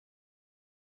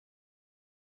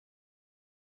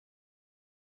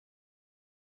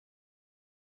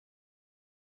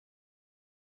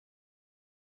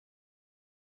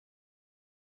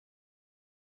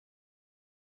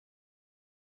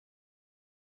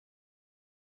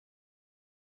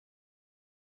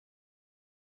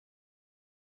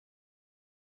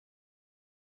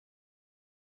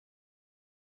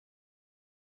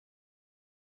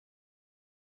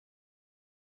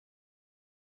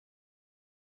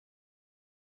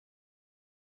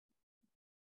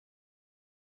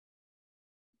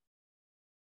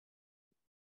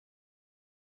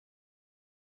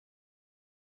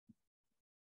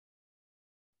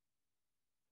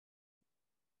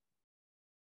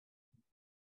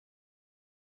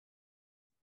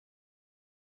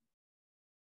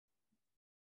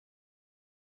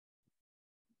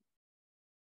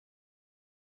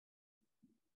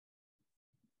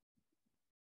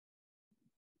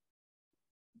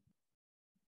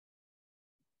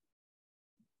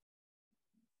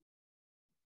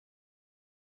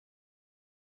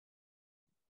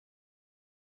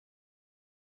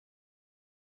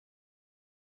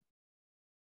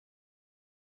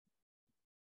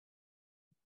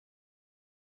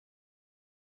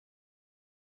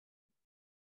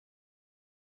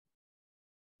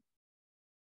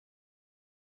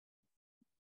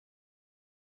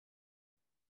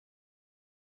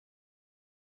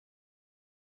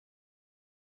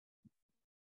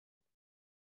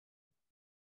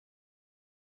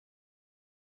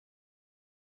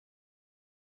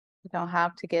 You don't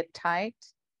have to get tight.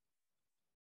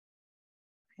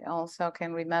 You also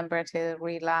can remember to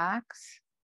relax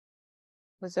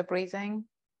with the breathing.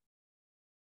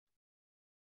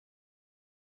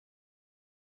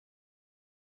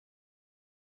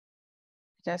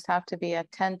 You just have to be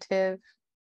attentive,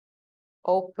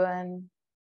 open,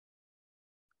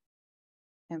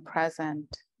 and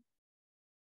present.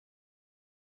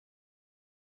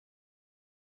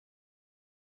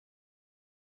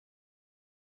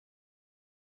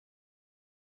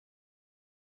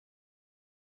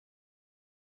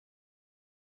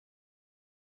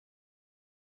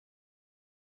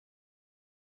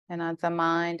 And as the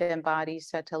mind and body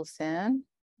settles in,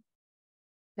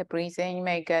 the breathing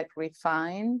may get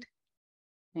refined,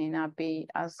 may not be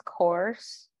as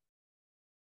coarse.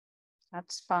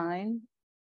 That's fine.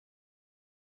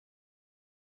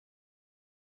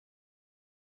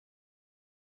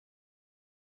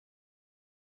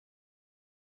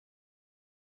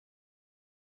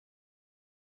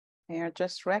 We are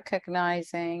just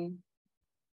recognizing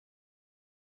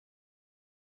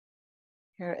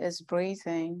Here is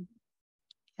breathing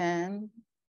in. And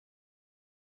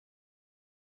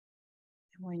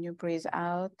when you breathe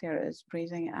out, there is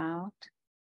breathing out.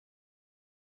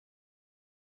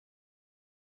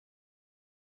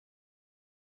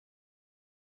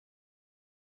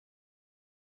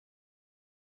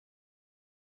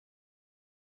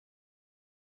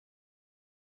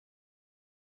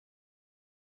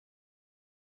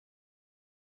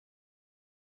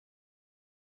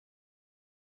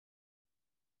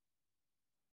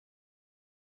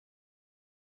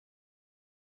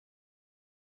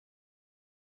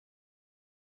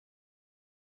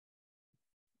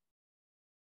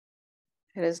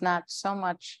 It is not so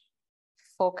much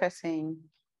focusing,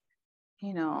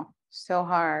 so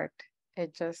hard.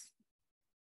 It just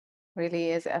really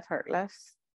is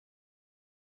effortless.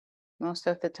 Most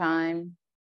of the time,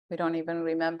 we don't even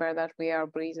remember that we are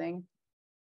breathing.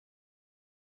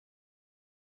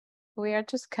 We are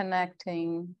just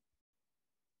connecting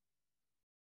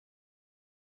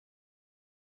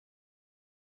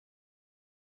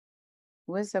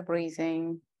with the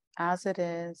breathing as it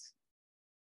is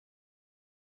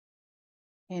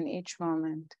in each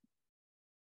moment.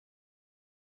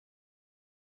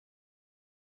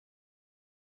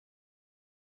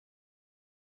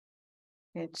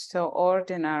 It's so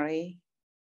ordinary.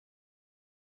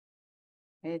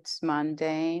 It's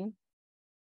mundane.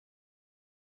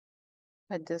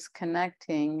 But this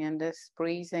connecting and this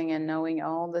breathing and knowing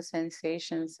all the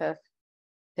sensations of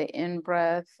the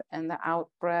in-breath and the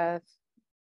out-breath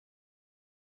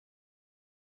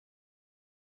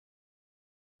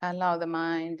allow the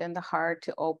mind and the heart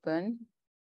to open.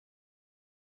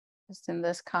 Just in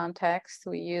this context,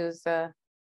 we use the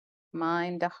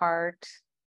mind, the heart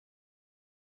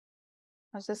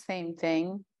as the same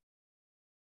thing.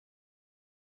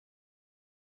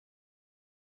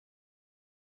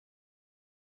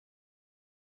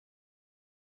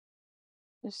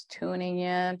 Just tuning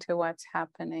in to what's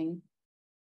happening.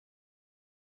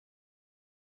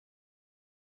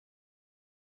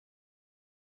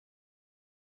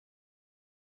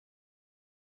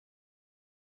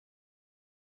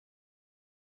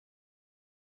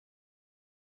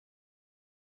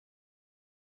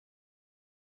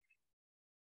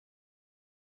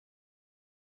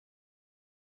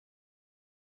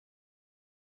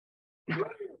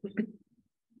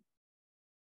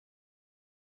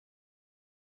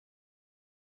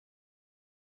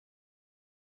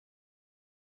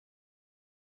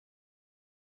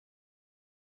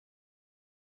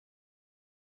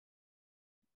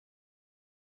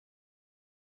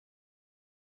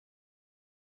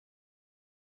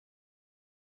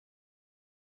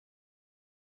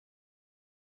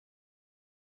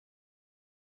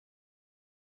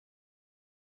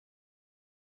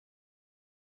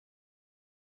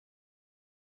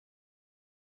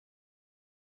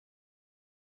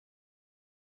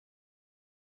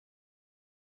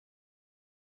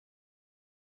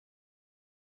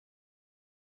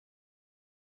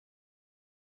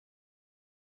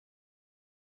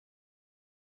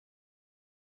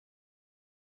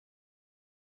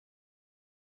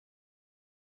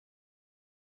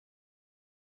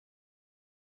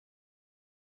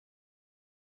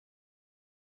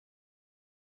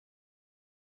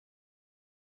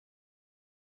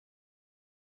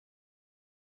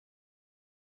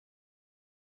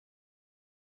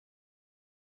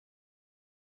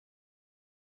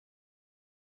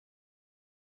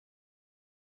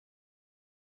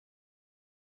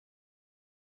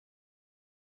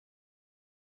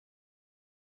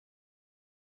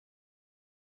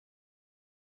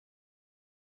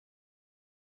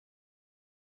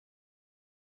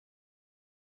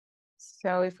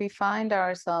 So if we find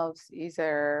ourselves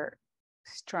either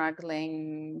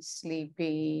struggling,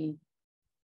 sleepy,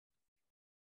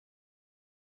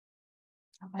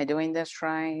 am I doing this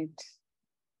right?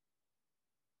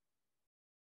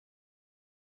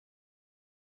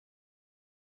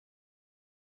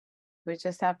 We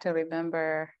just have to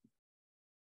remember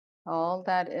all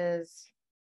that is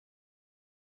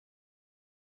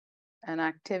an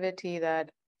activity that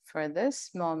for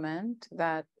this moment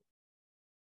that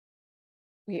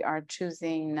we are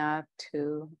choosing not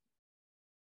to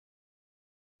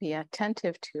be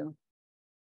attentive to.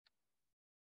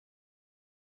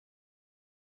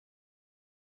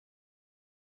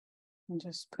 And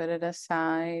just put it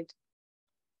aside,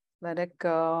 let it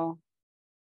go,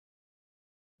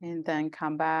 and then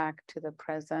come back to the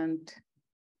present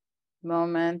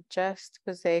moment just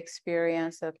with the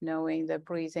experience of knowing the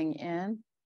breathing in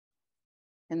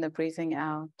and the breathing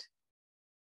out.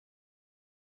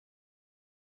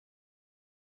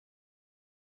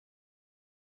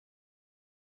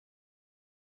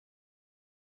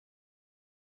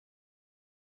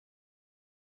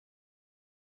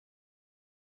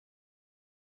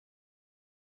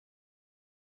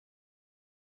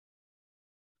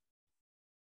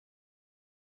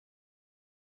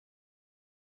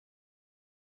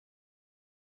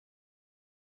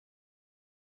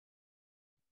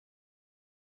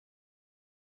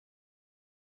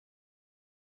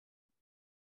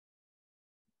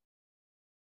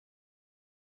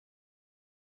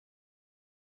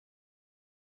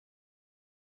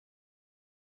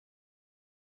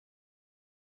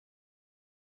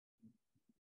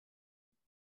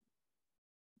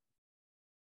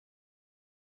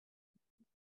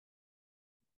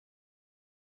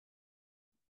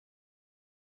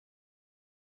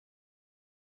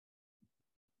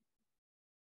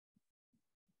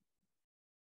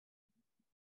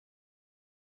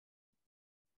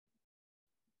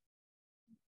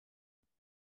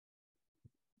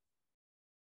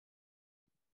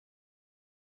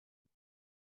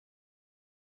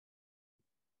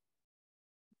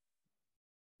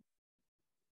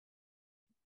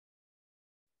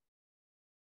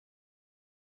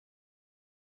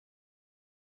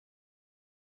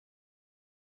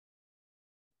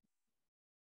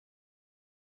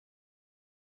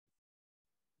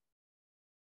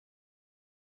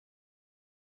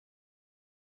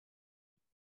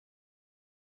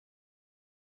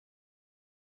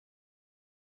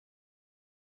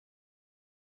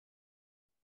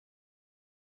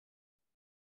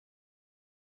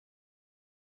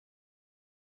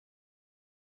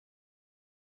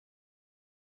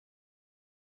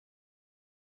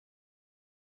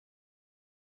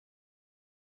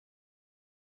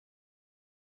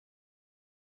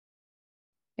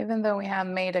 Even though we have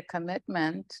made a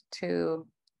commitment to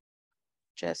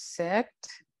just sit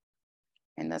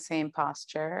in the same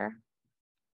posture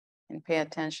and pay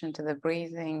attention to the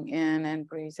breathing in and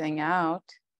breathing out,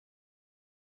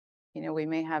 we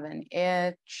may have an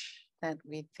itch that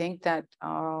we think that,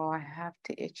 oh, I have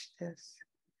to itch this,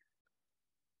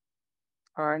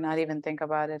 or not even think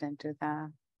about it and do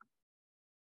that.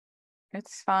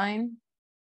 It's fine.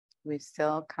 We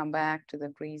still come back to the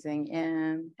breathing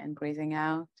in and breathing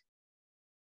out.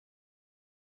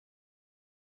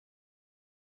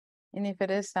 And if it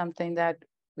is something that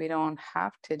we don't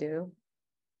have to do,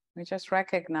 we just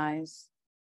recognize,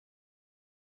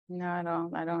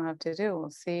 no, I don't have to do. We'll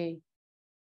see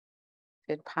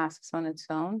if it passes on its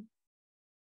own.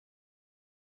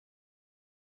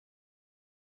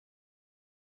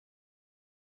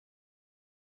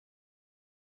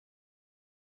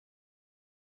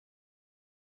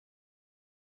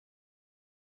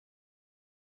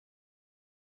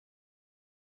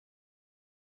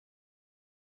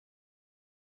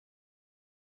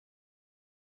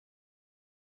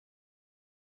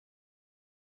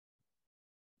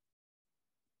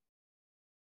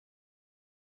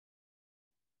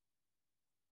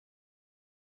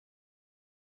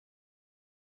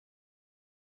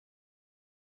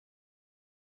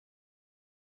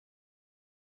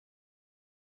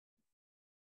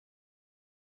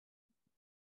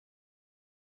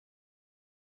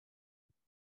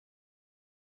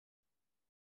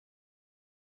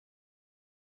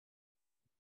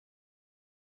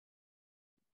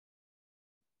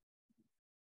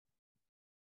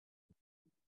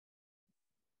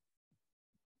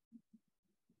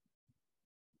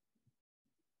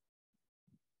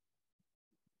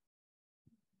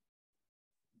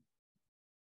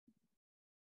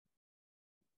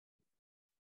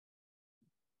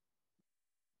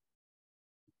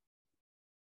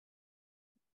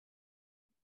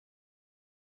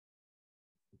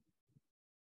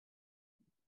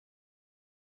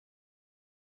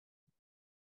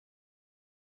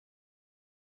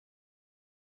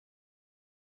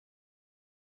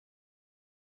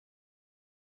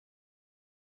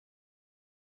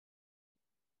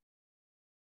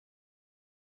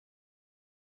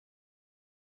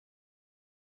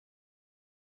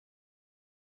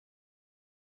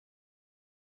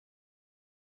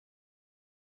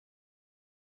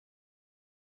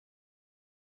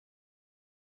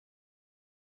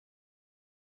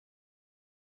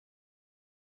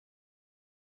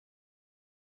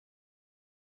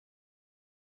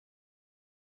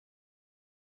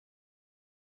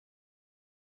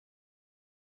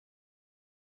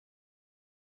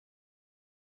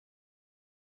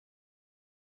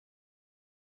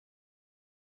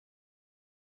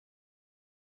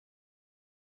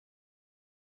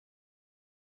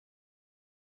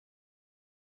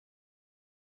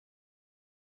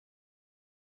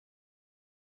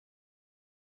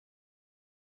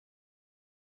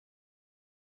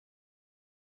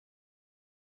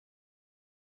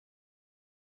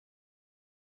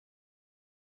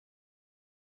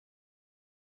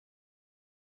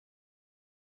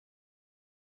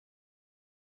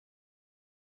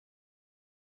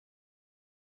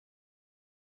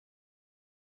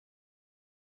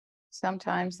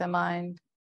 Sometimes the mind,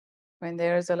 when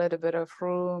there's a little bit of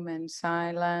room and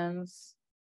silence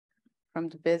from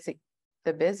the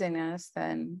busyness,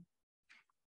 then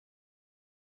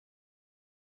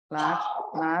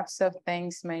lots of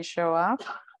things may show up.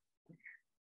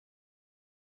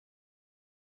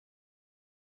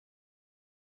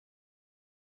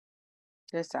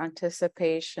 Just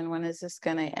anticipation, when is this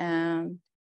going to end?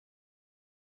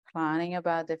 Planning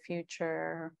about the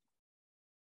future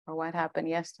or what happened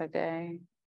yesterday.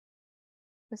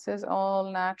 This is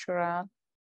all natural.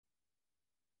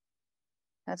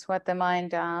 That's what the mind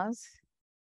does.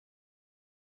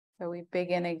 So we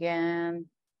begin again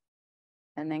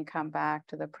and then come back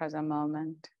to the present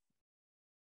moment.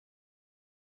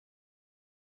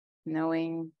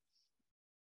 Knowing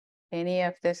any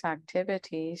of these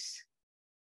activities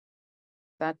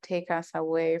that take us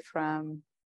away from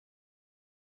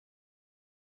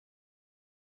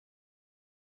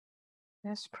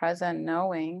this present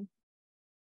knowing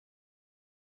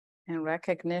and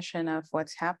recognition of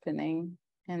what's happening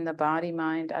in the body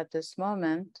mind at this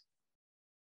moment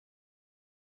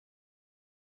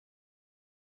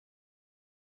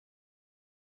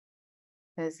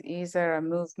is either a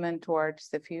movement towards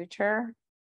the future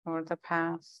or the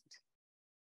past.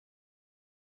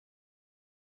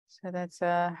 So that's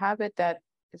a habit that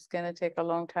is going to take a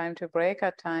long time to break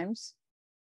at times.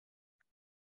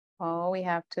 All we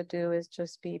have to do is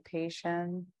just be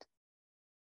patient,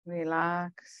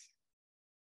 relax,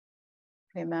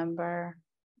 Remember,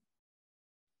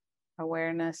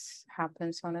 awareness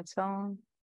happens on its own.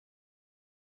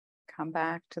 Come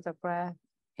back to the breath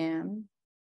in.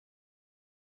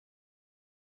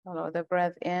 Follow the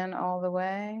breath in all the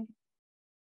way.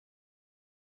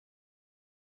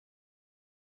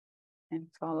 And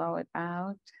follow it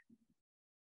out.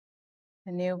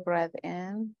 A new breath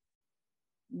in,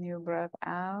 new breath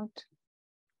out.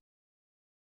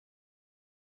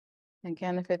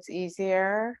 Again, if it's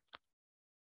easier,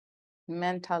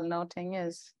 mental noting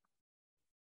is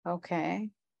okay.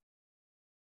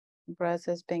 Breath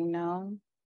is being known.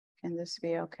 Can this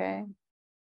be okay?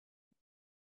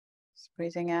 Just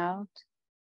breathing out.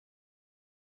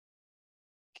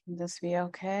 Can this be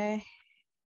okay?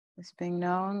 This being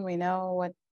known, we know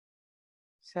what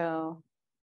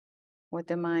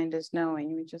the mind is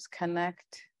knowing. We just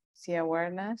connect, see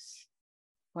awareness,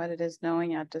 what it is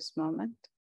knowing at this moment.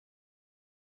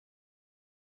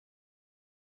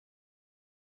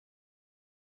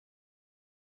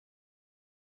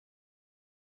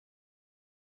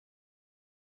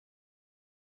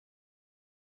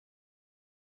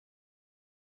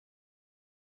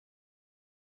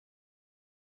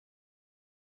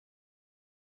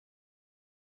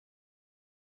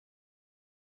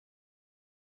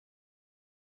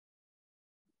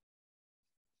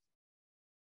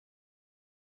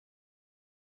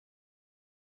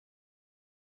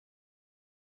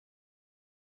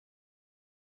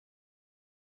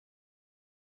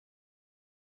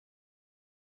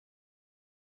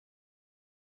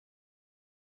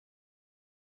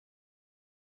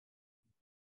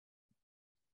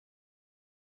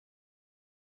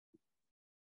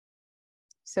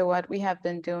 So what we have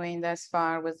been doing thus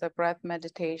far with the breath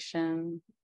meditation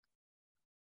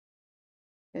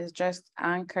is just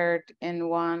anchored in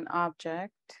one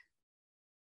object.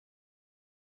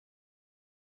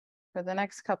 For the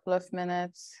next couple of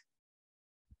minutes,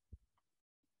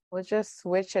 we'll just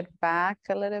switch it back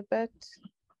a little bit.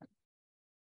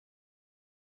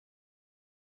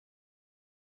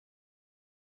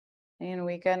 And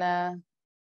we're gonna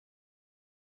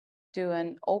do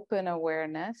an open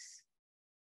awareness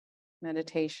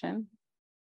meditation.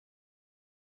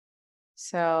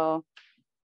 So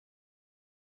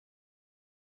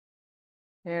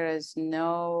there is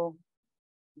no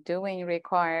doing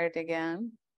required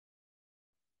again,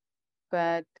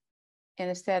 but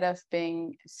instead of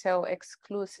being so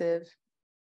exclusive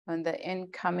on the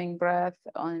incoming breath,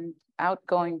 on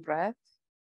outgoing breath,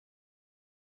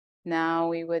 now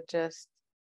we would just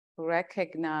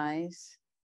recognize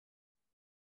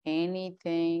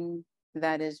anything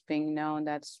that is being known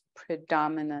that's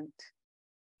predominant.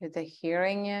 If the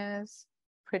hearing is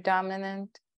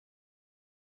predominant,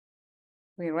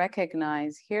 we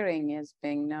recognize hearing is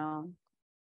being known.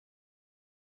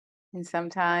 And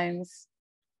sometimes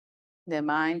the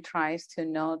mind tries to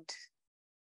note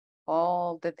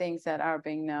all the things that are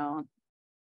being known.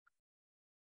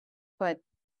 But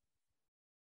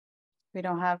we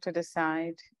don't have to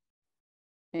decide.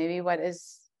 Maybe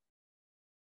what's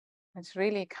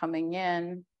really coming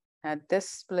in at this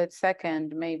split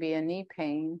second, maybe a knee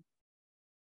pain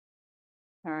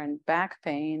or a back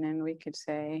pain, and we could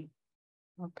say,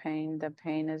 oh, pain, the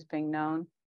pain is being known.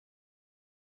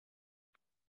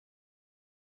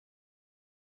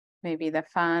 Maybe the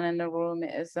fan in the room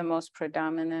is the most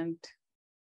predominant.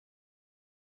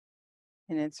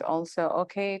 And it's also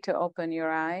okay to open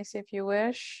your eyes if you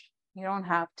wish. You don't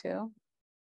have to.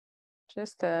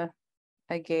 Just a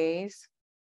gaze.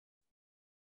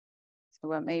 So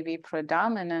what may be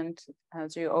predominant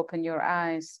as you open your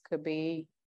eyes could be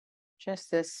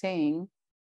just the seeing.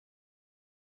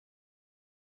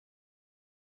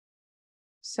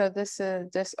 So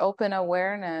this open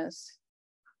awareness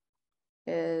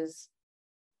is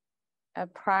a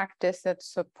practice that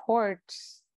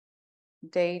supports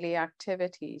daily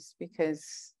activities,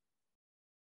 because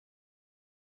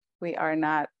we are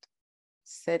not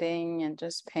sitting and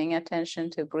just paying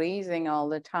attention to breathing all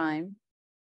the time.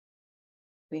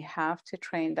 We have to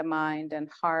train the mind and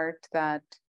heart that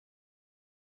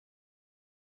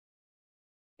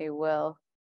it will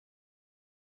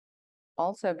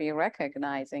also be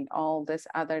recognizing all these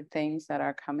other things that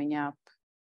are coming up.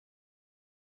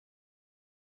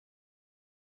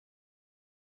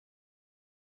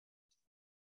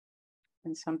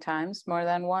 And sometimes more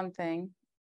than one thing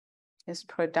is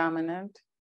predominant.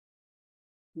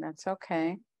 That's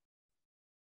okay.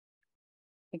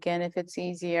 Again, if it's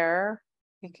easier,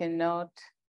 you can note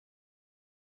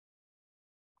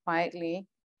quietly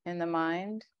in the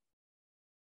mind.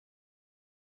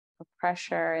 The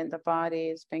pressure in the body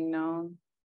is being known.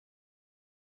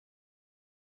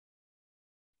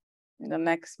 In the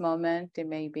next moment, it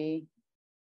may be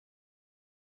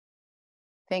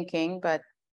thinking, but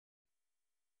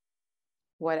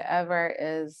whatever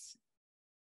is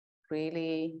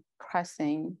really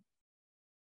pressing,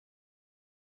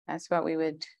 that's what we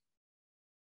would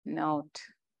note.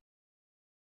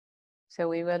 So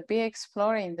we will be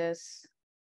exploring this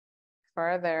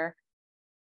further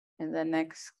in the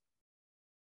next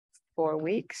 4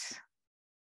 weeks.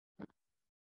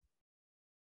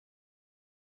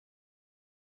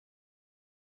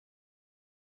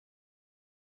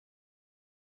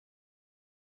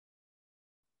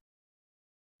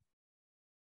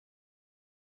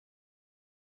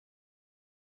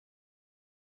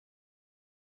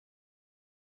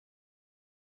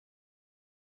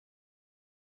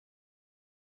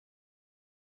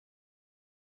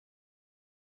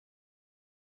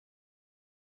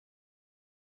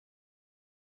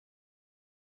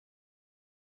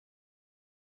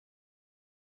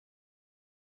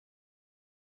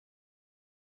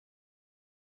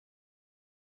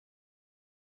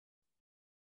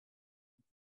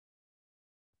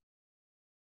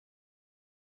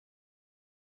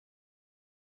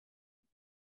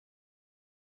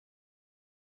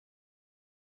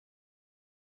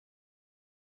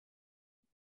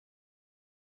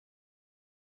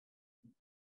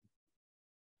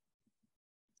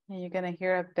 And you're going to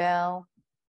hear a bell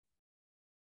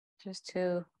just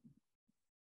to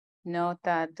note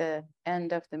that the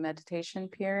end of the meditation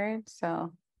period.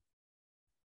 So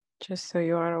just so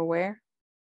you are aware.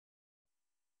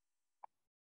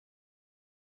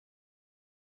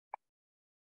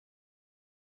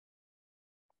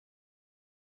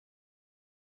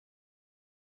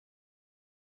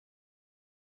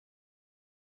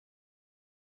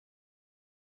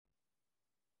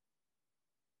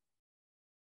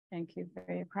 Thank you for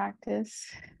your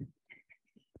practice.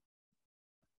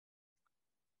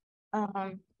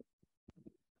 So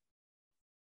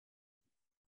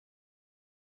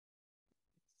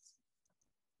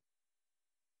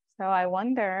I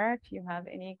wonder if you have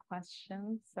any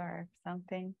questions or if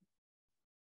something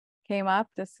came up.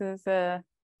 This is a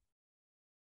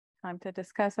time to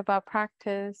discuss about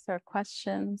practice or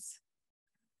questions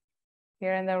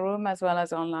here in the room as well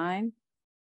as online.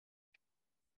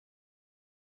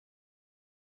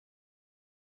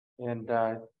 And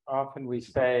often we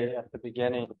say at the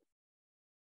beginning,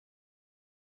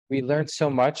 we learn so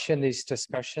much in these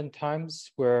discussion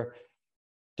times where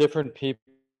different people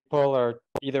are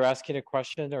either asking a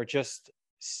question or just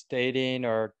stating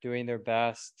or doing their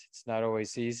best. It's not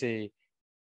always easy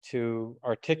to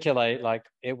articulate like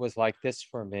it was like this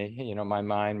for me, you know, my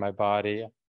mind, my body,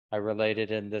 I related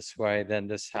in this way, then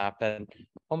this happened.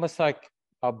 Almost like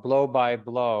a blow by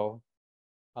blow,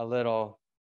 a little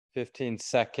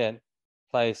 15-second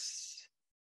place,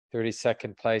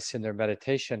 30-second place in their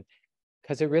meditation,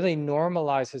 because it really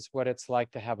normalizes what it's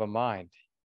like to have a mind,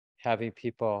 having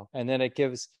people. And then it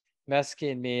gives Meski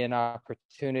and me an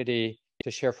opportunity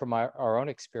to share from our own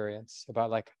experience about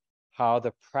like how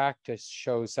the practice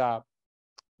shows up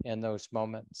in those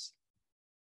moments.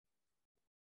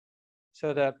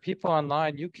 So that people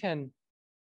online, you can,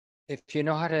 if you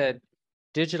know how to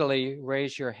digitally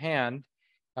raise your hand,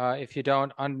 if you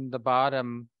don't, on the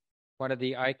bottom, one of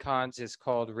the icons is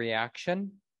called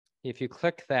reaction. If you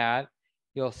click that,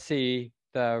 you'll see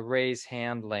the raise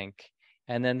hand link.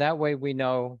 And then that way we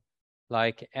know,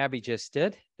 like Abby just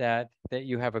did, that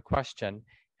you have a question.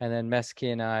 And then Meski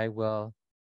and I will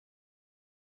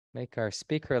make our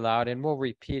speaker loud and we'll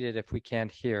repeat it if we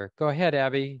can't hear. Go ahead,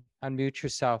 Abby, unmute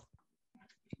yourself.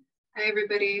 Hi,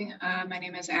 everybody. My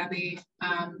name is Abby.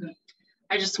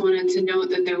 I just wanted to note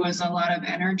that there was a lot of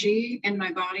energy in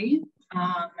my body,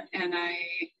 and I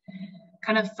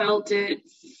kind of felt it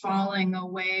falling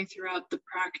away throughout the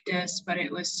practice, but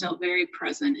it was still very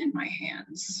present in my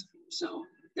hands. So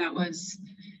that was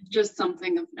just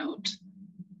something of note.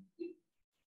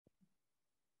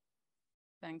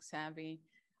 Thanks, Abby.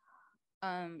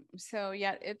 So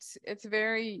yeah, it's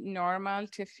very normal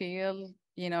to feel,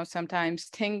 you know, sometimes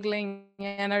tingling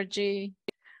energy.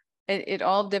 It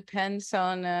all depends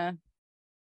on,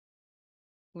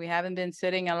 we haven't been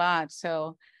sitting a lot,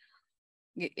 so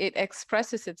it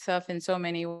expresses itself in so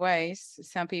many ways.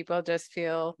 Some people just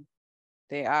feel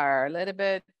they are a little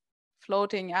bit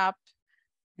floating up.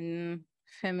 And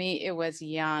for me, it was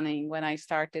yawning. When I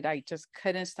started, I just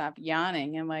couldn't stop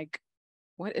yawning. I'm like,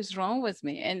 what is wrong with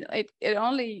me? And it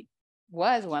only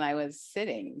was when I was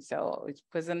sitting. So it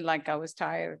wasn't like I was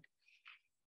tired.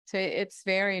 So it's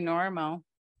very normal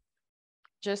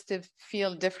just to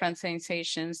feel different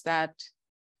sensations, that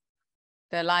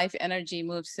the life energy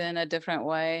moves in a different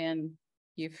way and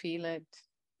you feel it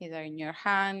either in your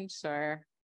hands or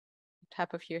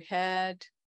top of your head,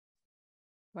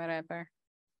 whatever.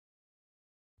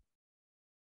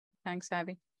 Thanks,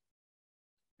 Abby,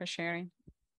 for sharing.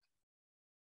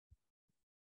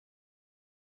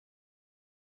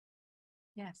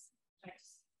 Yes.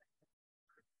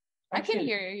 I can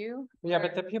hear you. Yeah,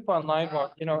 but the people online,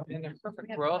 well, in the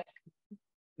perfect world,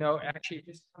 no, actually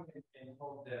just come in and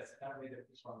hold this. That way the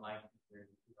people online can hear you.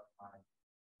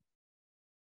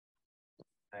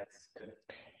 That's good.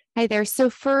 Hi there. So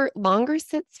for longer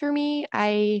sits for me,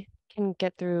 I can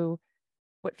get through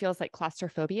what feels like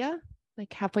claustrophobia,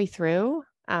 like halfway through.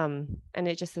 And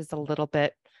it just is a little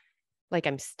bit like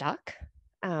I'm stuck.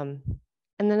 And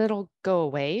then it'll go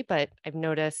away. But I've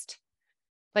noticed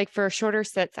like for shorter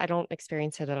sits, I don't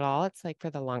experience it at all. It's like for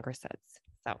the longer sits.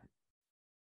 So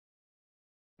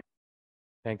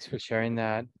Thanks for sharing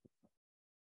that.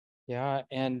 Yeah,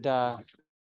 and I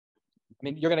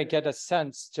mean, you're going to get a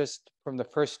sense just from the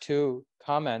first two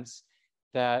comments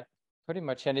that pretty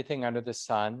much anything under the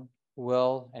sun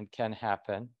will and can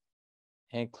happen,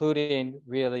 including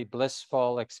really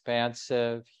blissful,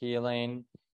 expansive, healing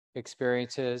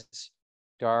experiences,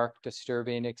 dark,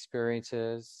 disturbing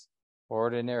experiences,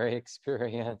 ordinary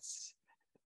experience,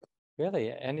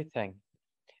 really anything.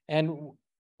 And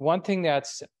one thing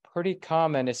that's pretty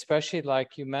common, especially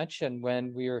like you mentioned,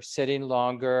 when we are sitting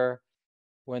longer,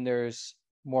 when there's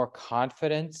more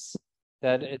confidence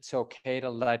that it's okay to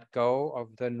let go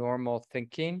of the normal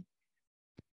thinking,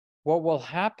 what will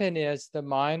happen is the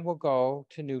mind will go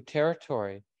to new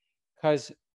territory,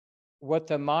 because what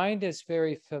the mind is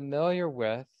very familiar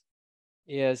with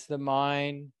is the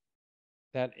mind,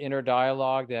 that inner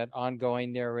dialogue, that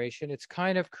ongoing narration. It's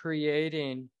kind of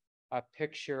creating a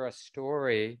picture, a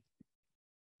story.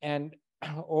 And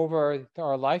over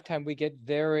our lifetime, we get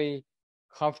very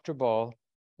comfortable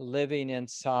living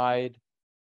inside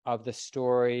of the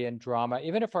story and drama.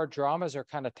 Even if our dramas are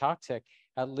kind of toxic,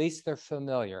 at least they're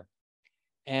familiar.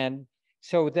 And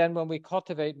so then when we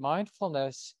cultivate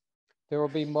mindfulness, there will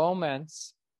be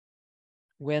moments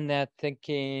when that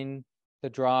thinking, the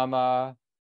drama,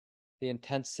 the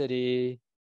intensity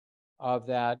of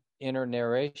that inner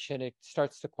narration, it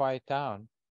starts to quiet down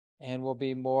and will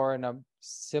be more in a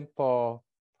simple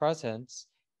presence.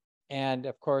 And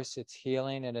of course, it's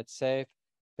healing and it's safe,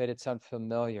 but it's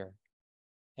unfamiliar.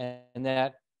 And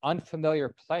that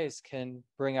unfamiliar place can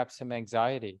bring up some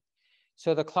anxiety.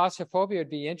 So the claustrophobia would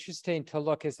be interesting to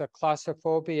look, is the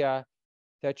claustrophobia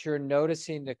that you're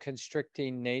noticing the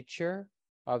constricting nature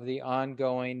of the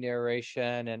ongoing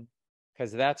narration, and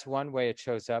because that's one way it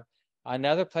shows up.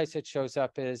 Another place it shows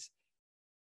up is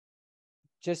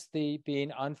just the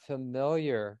being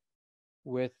unfamiliar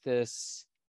with this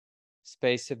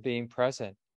space of being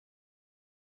present.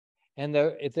 And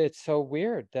it's so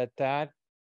weird that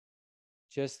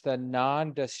just the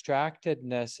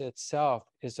non-distractedness itself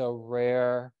is a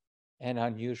rare and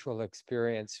unusual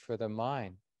experience for the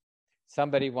mind.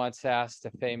 Somebody once asked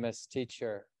a famous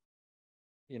teacher,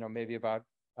 maybe about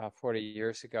 40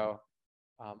 years ago,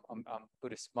 a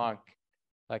Buddhist monk,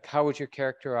 like, how would you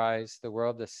characterize the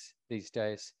world these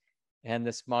days? And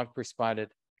this monk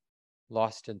responded,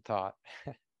 lost in thought.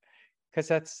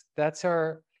 Because that's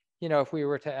our, if we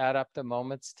were to add up the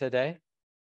moments today,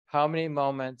 how many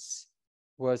moments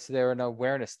was there an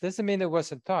awareness? Doesn't mean there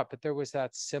wasn't thought, but there was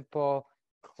that simple,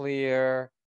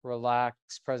 clear,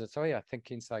 relaxed presence. Oh yeah,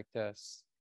 thinking's like this.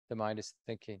 The mind is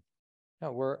thinking.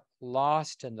 No, we're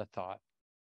lost in the thought.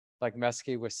 Like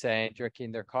Meski was saying,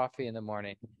 drinking their coffee in the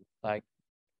morning. Like,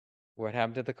 what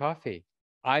happened to the coffee?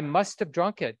 I must have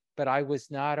drunk it, but I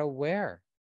was not aware.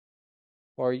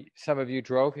 Or some of you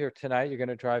drove here tonight, you're going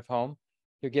to drive home.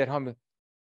 You get home,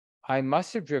 I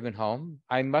must have driven home.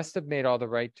 I must have made all the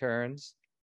right turns,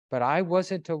 but I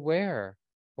wasn't aware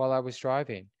while I was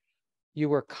driving. You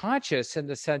were conscious in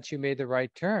the sense you made the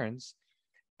right turns,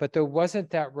 but there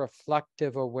wasn't that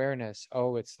reflective awareness.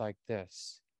 Oh, it's like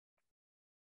this.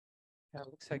 Yeah, it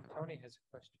looks like Tony has a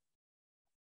question.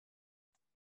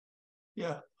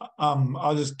 Yeah,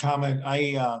 I'll just comment.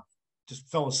 I just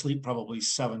fell asleep probably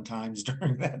 7 times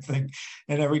during that thing.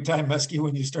 And every time, Meski,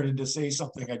 when you started to say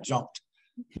something, I jumped.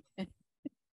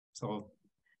 So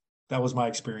that was my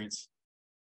experience.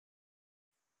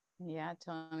 Yeah,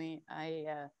 Tony,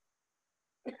 I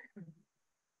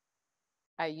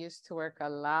used to work a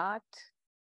lot.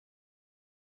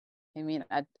 I mean,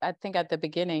 I think at the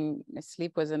beginning,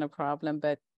 sleep wasn't a problem,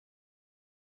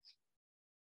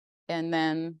 and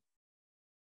then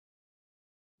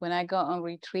when I go on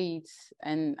retreats,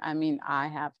 and I mean, I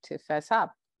have to fess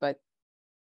up, but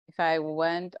if I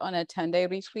went on a 10-day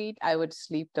retreat, I would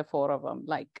sleep the 4 of them.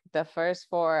 Like the first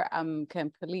 4, I'm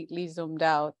completely zoomed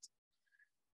out.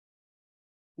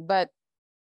 But,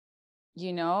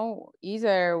 you know,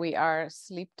 either we are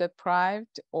sleep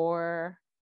deprived or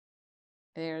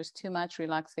there's too much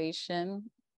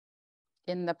relaxation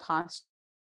in the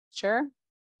posture.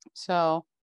 So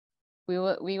we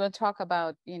will talk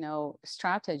about, you know,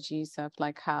 strategies of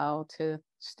like how to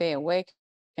stay awake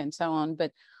and so on.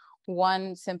 But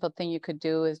one simple thing you could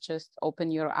do is just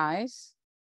open your eyes,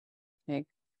 like,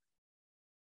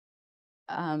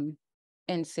 and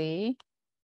see,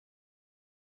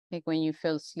 like when you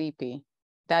feel sleepy.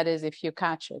 That is if you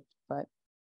catch it, but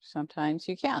sometimes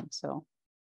you can't. So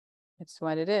it's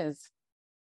what it is.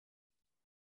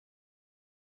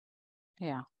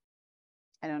 Yeah.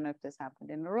 I don't know if this happened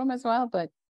in the room as well,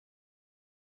 but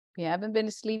if you haven't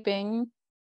been sleeping,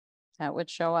 that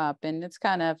would show up. And it's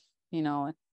kind of, you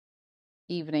know,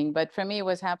 evening. But for me, it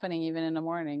was happening even in the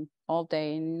morning, all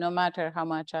day, no matter how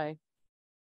much and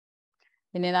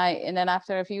then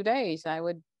after a few days, I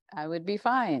would be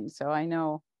fine. So I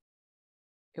know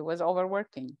it was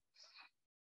overworking.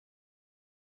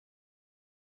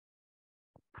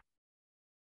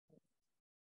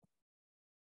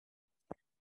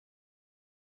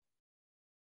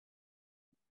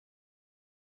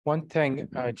 One thing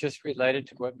just related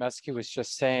to what Meski was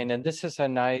just saying, and this is a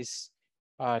nice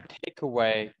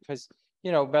takeaway, because,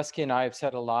 you know, Meski and I have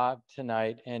said a lot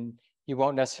tonight, and you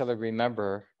won't necessarily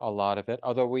remember a lot of it,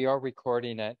 although we are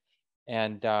recording it,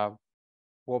 and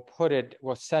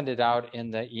we'll send it out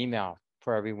in the email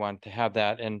for everyone to have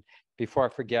that. And before I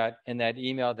forget, in that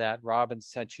email that Robin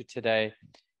sent you today,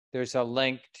 there's a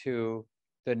link to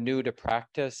the New to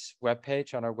Practice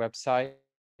webpage on our website.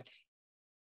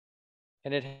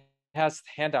 And it has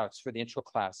handouts for the intro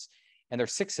class. And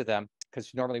there's 6 of them, because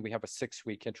normally we have a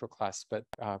 6-week intro class, but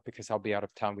because I'll be out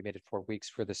of town, we made it 4 weeks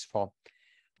for this fall.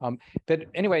 But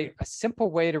anyway, a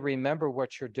simple way to remember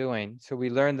what you're doing. So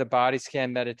we learned the body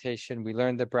scan meditation, we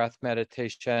learned the breath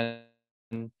meditation,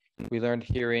 we learned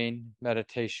hearing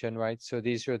meditation, right? So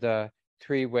these are the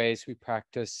 3 ways we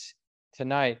practice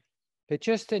tonight. But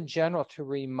just in general, to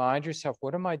remind yourself,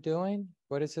 what am I doing?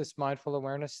 What is this mindful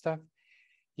awareness stuff?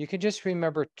 You can just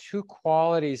remember 2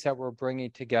 qualities that we're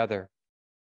bringing together.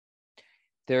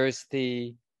 There's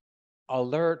the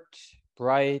alert,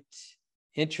 bright,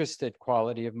 interested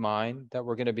quality of mind that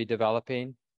we're going to be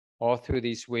developing all through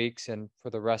these weeks and for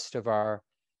the rest of our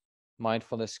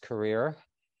mindfulness career.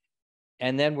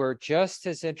 And then we're just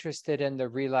as interested in the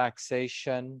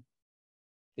relaxation,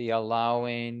 the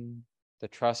allowing, the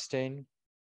trusting.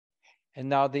 And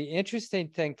now the interesting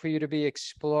thing for you to be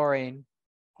exploring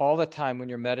all the time when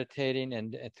you're meditating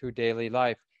and through daily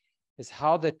life is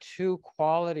how the 2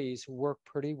 qualities work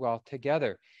pretty well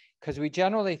together. Because we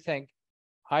generally think,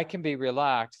 I can be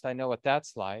relaxed, I know what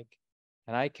that's like,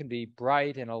 and I can be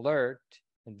bright and alert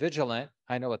and vigilant,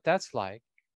 I know what that's like,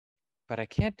 but I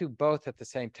can't do both at the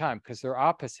same time because they're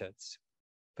opposites.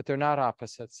 But they're not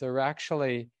opposites. They're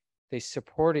actually, they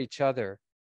support each other.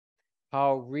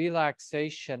 How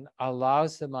relaxation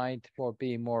allows the mind to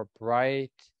be more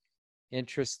bright,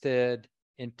 interested,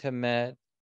 intimate,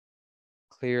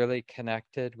 clearly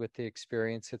connected with the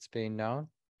experience that's being known.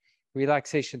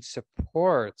 Relaxation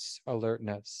supports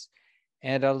alertness,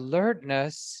 and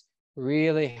alertness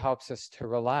really helps us to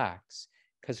relax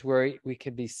because we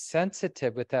can be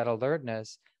sensitive with that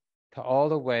alertness to all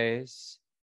the ways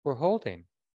we're holding,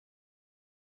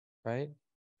 right?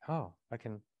 Oh, I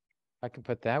can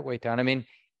put that weight down. I mean,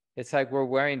 it's like we're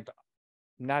wearing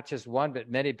not just one, but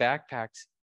many backpacks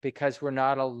because we're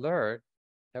not alert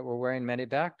that we're wearing many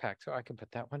backpacks. So I can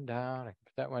put that one down, I can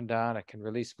put that one down, I can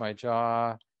release my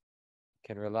jaw,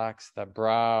 can relax the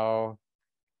brow,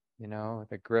 you know,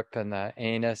 the grip and the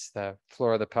anus, the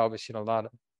floor of the pelvis, you know,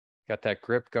 got that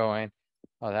grip going.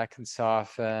 Oh, that can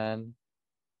soften.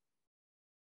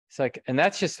 It's like, and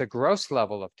that's just the gross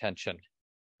level of tension.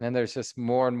 And then there's just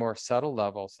more and more subtle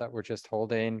levels that we're just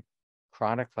holding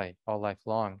chronically all life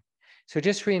long. So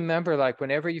just remember, like,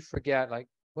 whenever you forget, like,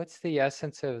 what's the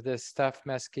essence of this stuff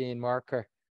Meski and Mark are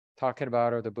talking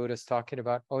about, or the Buddha's talking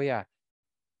about? Oh yeah,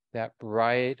 that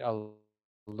bright,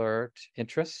 alert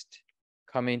interest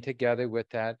coming together with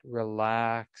that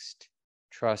relaxed,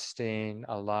 trusting,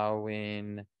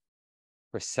 allowing,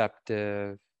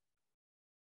 receptive.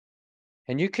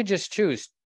 And you can just choose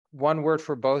one word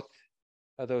for both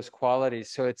of those qualities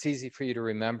so it's easy for you to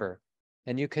remember.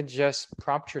 And you can just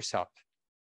prompt yourself.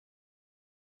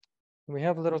 We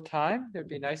have a little time. It'd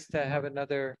be nice to have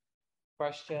another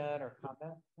question or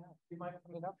comment. Yeah, do you mind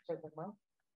coming up for the mic?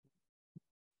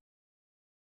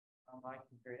 I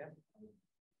can hear you.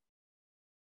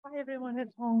 Hi, everyone at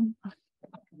home.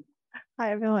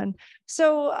 Hi, everyone.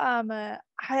 So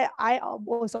I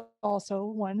was also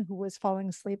one who was falling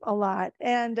asleep a lot,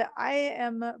 and I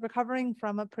am recovering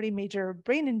from a pretty major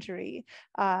brain injury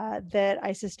that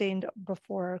I sustained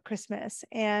before Christmas.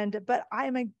 But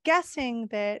I'm guessing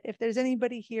that if there's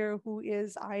anybody here who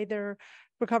is either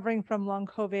recovering from long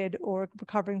COVID or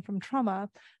recovering from trauma,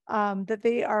 that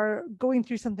they are going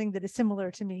through something that is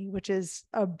similar to me, which is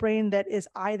a brain that is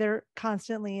either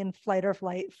constantly in fight or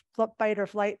flight,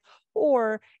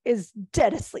 or is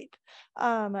dead asleep.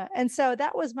 And so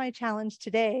that was my challenge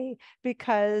today,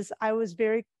 because I would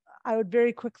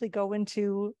very quickly go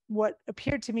into what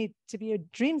appeared to me to be a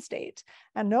dream state.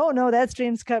 And no, that's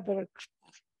dreams cut, but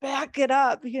back it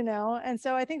up, And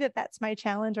so I think that that's my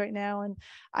challenge right now. And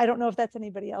I don't know if that's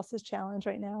anybody else's challenge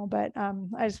right now, but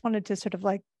I just wanted to sort of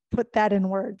like put that in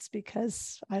words,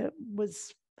 because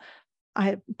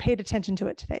I paid attention to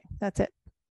it today. That's it.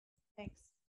 Thanks.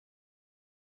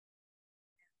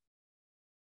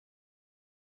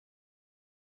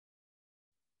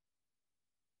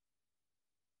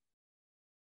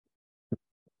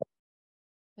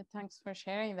 Thanks for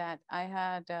sharing that. I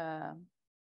had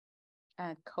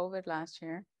COVID last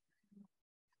year,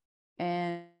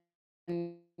 and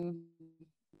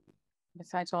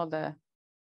besides all the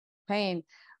pain,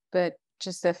 but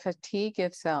just the fatigue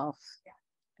itself.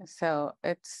 Yeah. So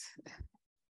it's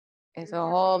a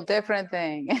whole different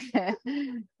thing.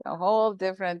 A whole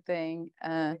different thing.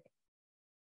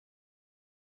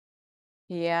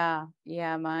 Yeah,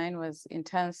 mine was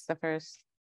intense the first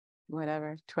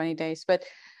 20 days. But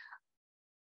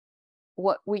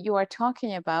what you are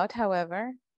talking about,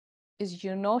 however, is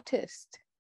you noticed,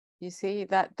 you see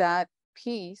that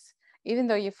piece, even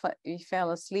though you fell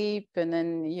asleep, and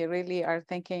then you really are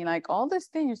thinking like all these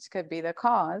things could be the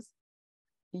cause,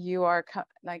 you are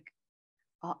like,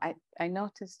 oh, I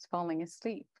noticed falling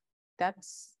asleep.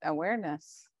 That's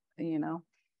awareness, Now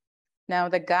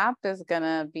the gap is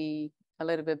gonna be a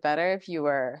little bit better if you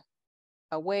were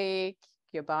awake,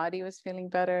 your body was feeling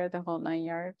better, the whole 9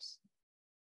 yards.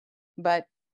 But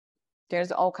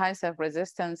there's all kinds of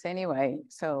resistance anyway.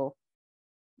 So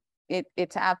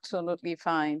it's absolutely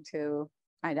fine to,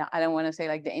 I don't want to say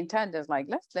like the intent is like,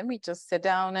 let me just sit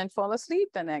down and fall asleep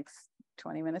the next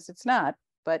 20 minutes. It's not,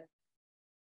 but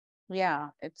yeah,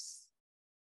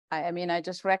 I mean, I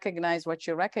just recognize what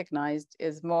you recognized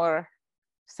is more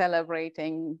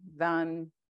celebrating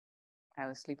than I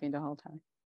was sleeping the whole time.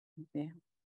 Yeah.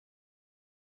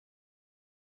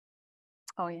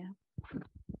 Oh, yeah.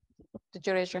 Did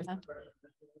you raise your hand?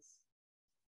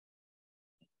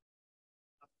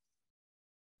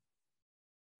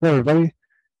 Hello, everybody.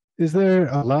 Is there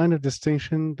a line of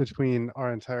distinction between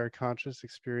our entire conscious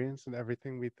experience and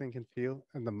everything we think and feel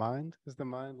and the mind? Is the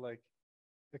mind like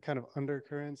a kind of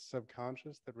undercurrent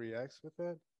subconscious that reacts with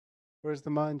it? Or is the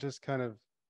mind just kind of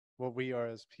what we are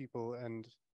as people and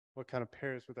what kind of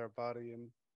pairs with our body and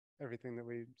everything that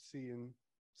we see and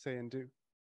say and do?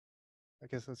 I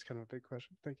guess that's kind of a big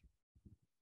question. Thank you.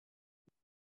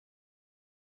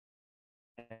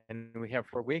 And we have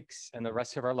 4 weeks and the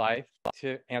rest of our life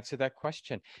to answer that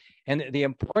question. And the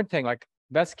important thing, like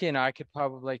Meski and I could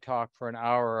probably talk for an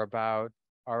hour about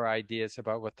our ideas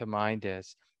about what the mind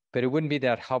is, but it wouldn't be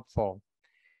that helpful.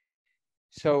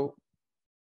 So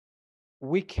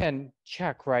we can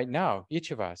check right now,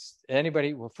 each of us.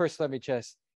 Anybody, well, first let me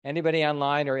just, anybody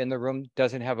online or in the room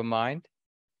doesn't have a mind?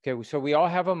 Okay, so we all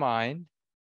have a mind.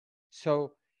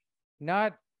 So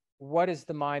not what is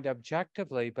the mind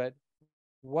objectively, but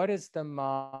what is the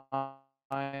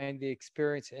mind, the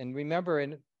experience? And remember,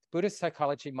 in Buddhist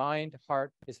psychology, mind,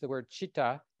 heart is the word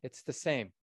chitta. It's the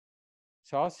same.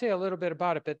 So I'll say a little bit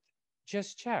about it, but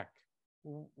just check.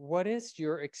 What is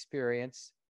your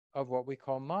experience of what we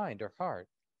call mind or heart?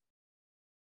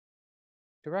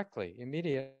 Directly,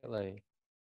 immediately.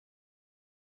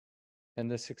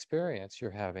 And this experience you're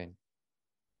having.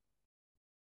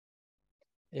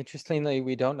 Interestingly,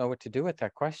 we don't know what to do with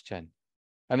that question.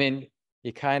 I mean,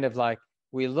 you kind of like,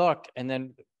 we look and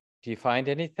then, do you find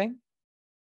anything?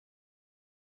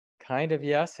 Kind of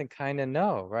yes and kind of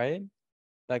no, right?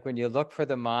 Like when you look for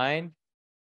the mind.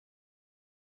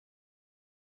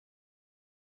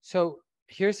 So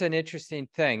here's an interesting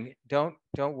thing. Don't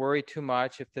worry too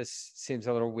much if this seems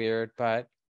a little weird, but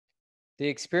the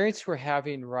experience we're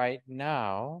having right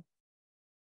now,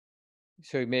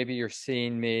 so maybe you're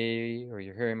seeing me or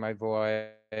you're hearing my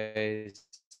voice,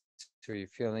 or you're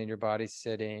feeling your body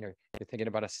sitting, or you're thinking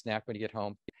about a snack when you get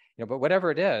home, but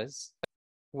whatever it is,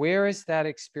 where is that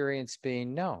experience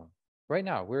being known? Right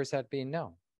now, where is that being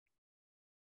known?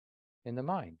 In the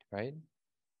mind, right?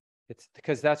 It's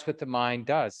because that's what the mind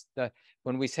does.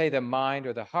 When we say the mind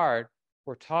or the heart,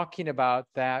 we're talking about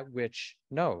that which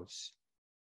knows.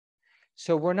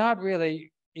 So we're not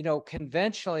really,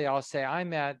 conventionally, I'll say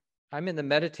I'm in the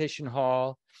meditation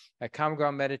hall at Common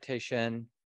Ground Meditation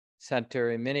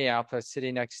Center in Minneapolis,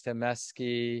 sitting next to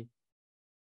Meski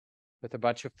with a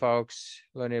bunch of folks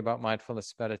learning about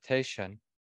mindfulness meditation.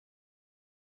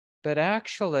 But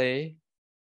actually,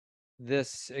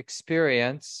 this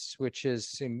experience, which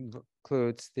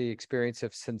includes the experience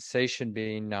of sensation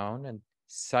being known and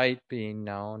sight being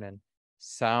known and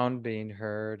sound being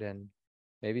heard and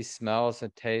maybe smells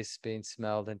and tastes being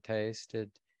smelled and tasted.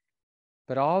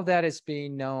 But all that is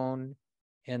being known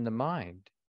in the mind.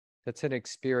 That's an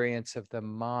experience of the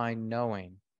mind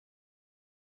knowing.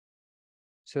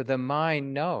 So the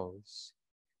mind knows.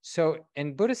 So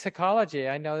in Buddhist psychology,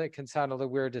 I know it can sound a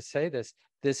little weird to say this.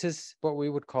 This is what we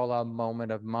would call a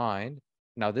moment of mind.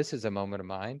 Now, this is a moment of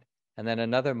mind, and then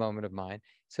another moment of mind.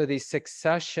 So these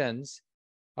successions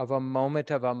of a moment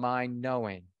of a mind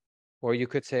knowing, or you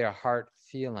could say a heart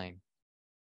feeling,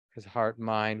 because heart,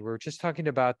 mind, we're just talking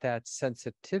about that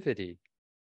sensitivity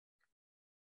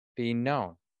being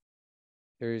known.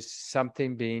 There's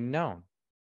something being known,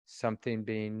 something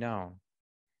being known.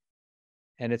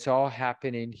 And it's all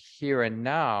happening here and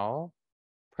now.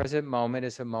 Present moment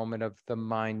is a moment of the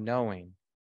mind knowing.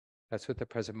 That's what the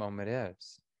present moment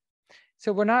is.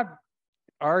 So we're not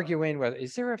arguing whether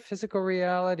is there a physical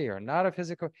reality or not a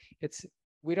physical.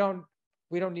 We don't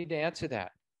need to answer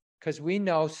that, because we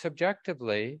know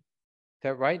subjectively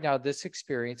that right now this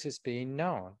experience is being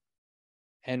known.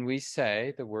 And we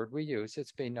say, the word we use,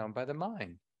 it's being known by the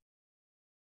mind.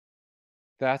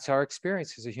 That's our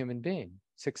experience as a human being,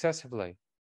 successively,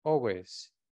 always.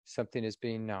 Something is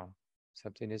being known,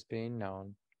 something is being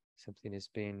known, something is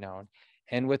being known.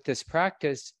 And with this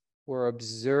practice, we're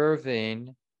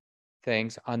observing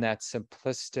things on that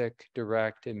simplistic,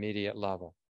 direct, immediate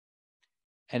level.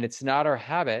 And it's not our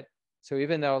habit. So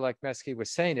even though, like Meski was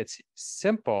saying, it's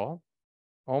simple,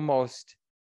 almost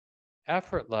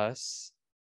effortless,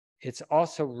 it's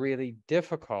also really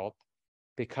difficult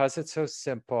because it's so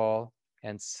simple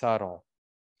and subtle.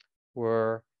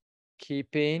 We're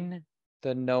keeping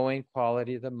the knowing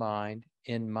quality of the mind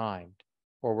in mind,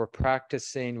 or we're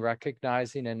practicing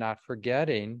recognizing and not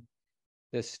forgetting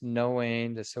this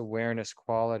knowing, this awareness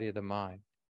quality of the mind.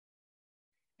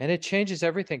 And it changes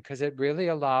everything, because it really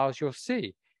allows, you'll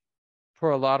see,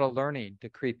 for a lot of learning to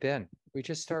creep in. We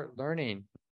just start learning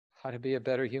how to be a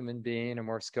better human being, a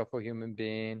more skillful human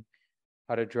being,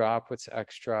 how to drop what's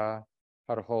extra,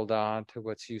 how to hold on to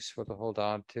what's useful to hold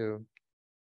on to.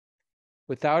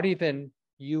 Without even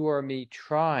you or me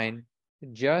trying,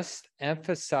 just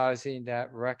emphasizing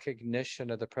that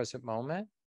recognition of the present moment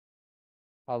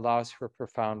allows for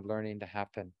profound learning to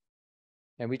happen.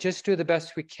 And we just do the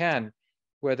best we can,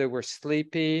 whether we're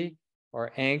sleepy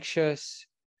or anxious,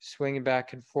 swinging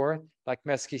back and forth. Like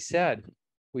Meski said,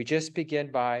 we just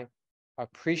begin by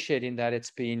appreciating that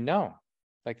it's being known.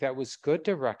 Like that was good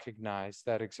to recognize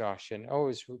that exhaustion. Oh, it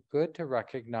was good to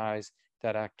recognize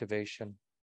that activation.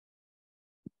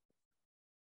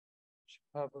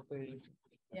 Probably.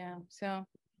 Yeah, so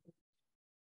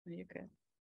you good.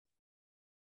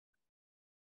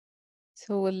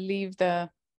 So we'll leave the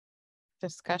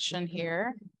discussion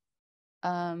here.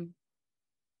 And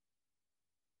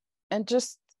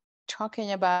just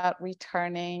talking about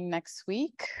returning next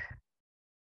week.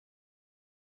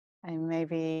 And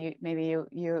maybe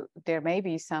you there may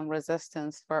be some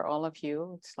resistance for all of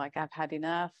you. It's like, I've had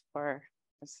enough, or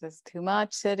this is too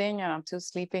much sitting and I'm too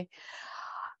sleepy.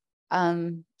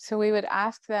 So we would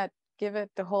ask that, give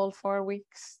it the whole 4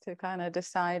 weeks to kind of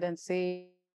decide and see.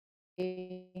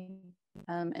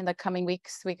 In the coming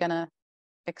weeks, we're gonna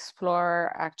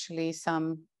explore actually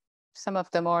some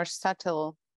of the more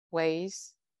subtle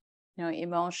ways.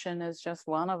 Emotion is just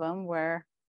one of them, where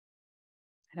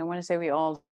I don't want to say we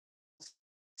all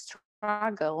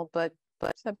struggle, but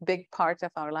it's a big part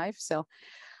of our life. So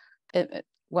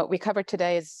what we covered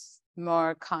today is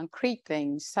more concrete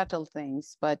things, subtle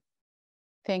things, but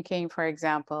thinking, for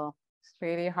example, it's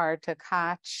really hard to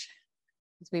catch.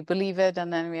 We believe it,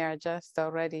 and then we are just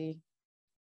already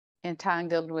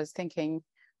entangled with thinking,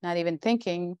 not even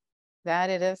thinking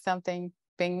that it is something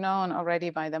being known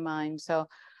already by the mind. So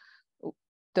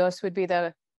those would be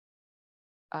the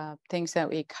things that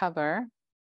we cover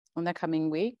in the coming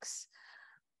weeks.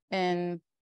 And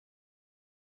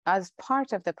as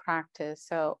part of the practice,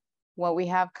 so what we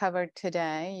have covered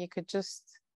today, you could just,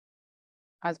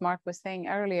 as Mark was saying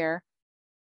earlier,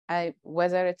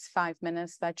 whether it's 5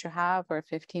 minutes that you have, or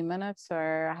 15 minutes,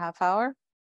 or a half hour,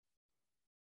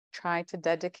 try to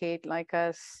dedicate like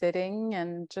a sitting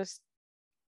and just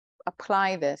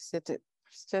apply this. It's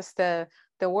just the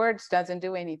words doesn't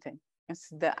do anything. It's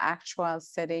the actual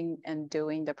sitting and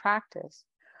doing the practice.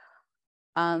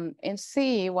 And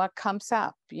see what comes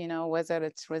up, you know, whether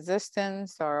it's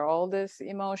resistance or all these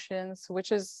emotions,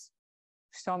 which is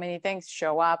so many things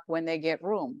show up when they get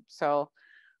room. So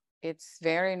it's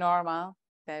very normal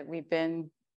that we've been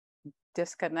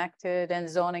disconnected and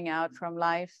zoning out from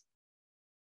life.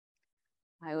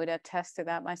 I would attest to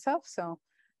that myself. So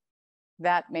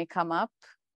that may come up,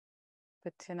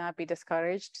 but to not be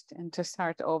discouraged and to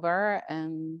start over,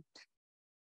 and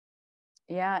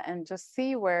yeah, and just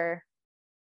see where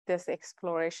this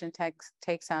exploration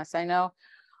takes us. I know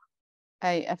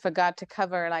I forgot to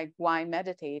cover like why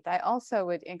meditate. I also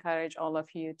would encourage all of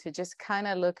you to just kind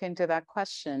of look into that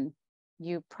question.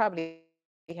 You probably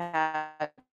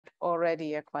had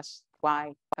already a question,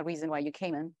 why, a reason why you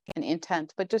came in, an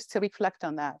intent, but just to reflect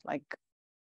on that, like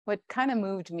what kind of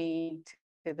moved me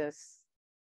to this,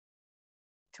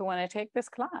 to want to take this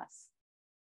class.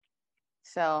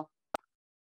 So,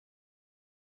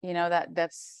 you know,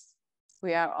 that's,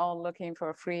 we are all looking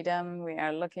for freedom. We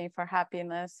are looking for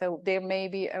happiness. So there may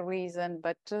be a reason,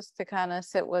 but just to kind of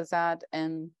sit with that,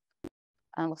 and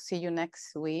we'll see you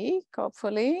next week,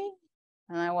 hopefully.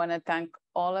 And I want to thank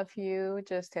all of you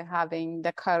just to having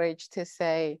the courage to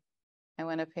say, I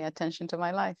want to pay attention to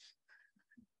my life.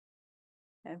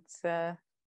 It's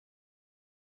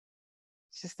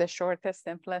just the shortest,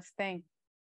 simplest thing.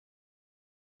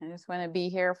 I just want to be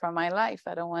here for my life.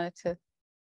 I don't want it to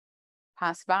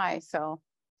pass by. So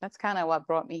that's kind of what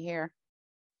brought me here.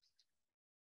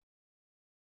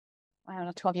 I don't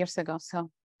know, 12 years ago. So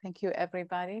thank you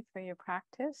everybody for your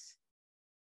practice.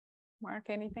 Mark,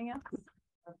 anything else?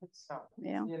 I think so.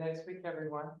 Yeah. See you next week,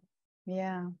 everyone.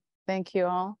 Yeah. Thank you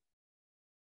all.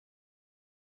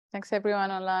 Thanks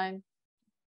everyone online.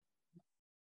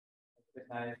 Good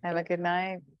night. Have a good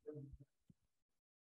night.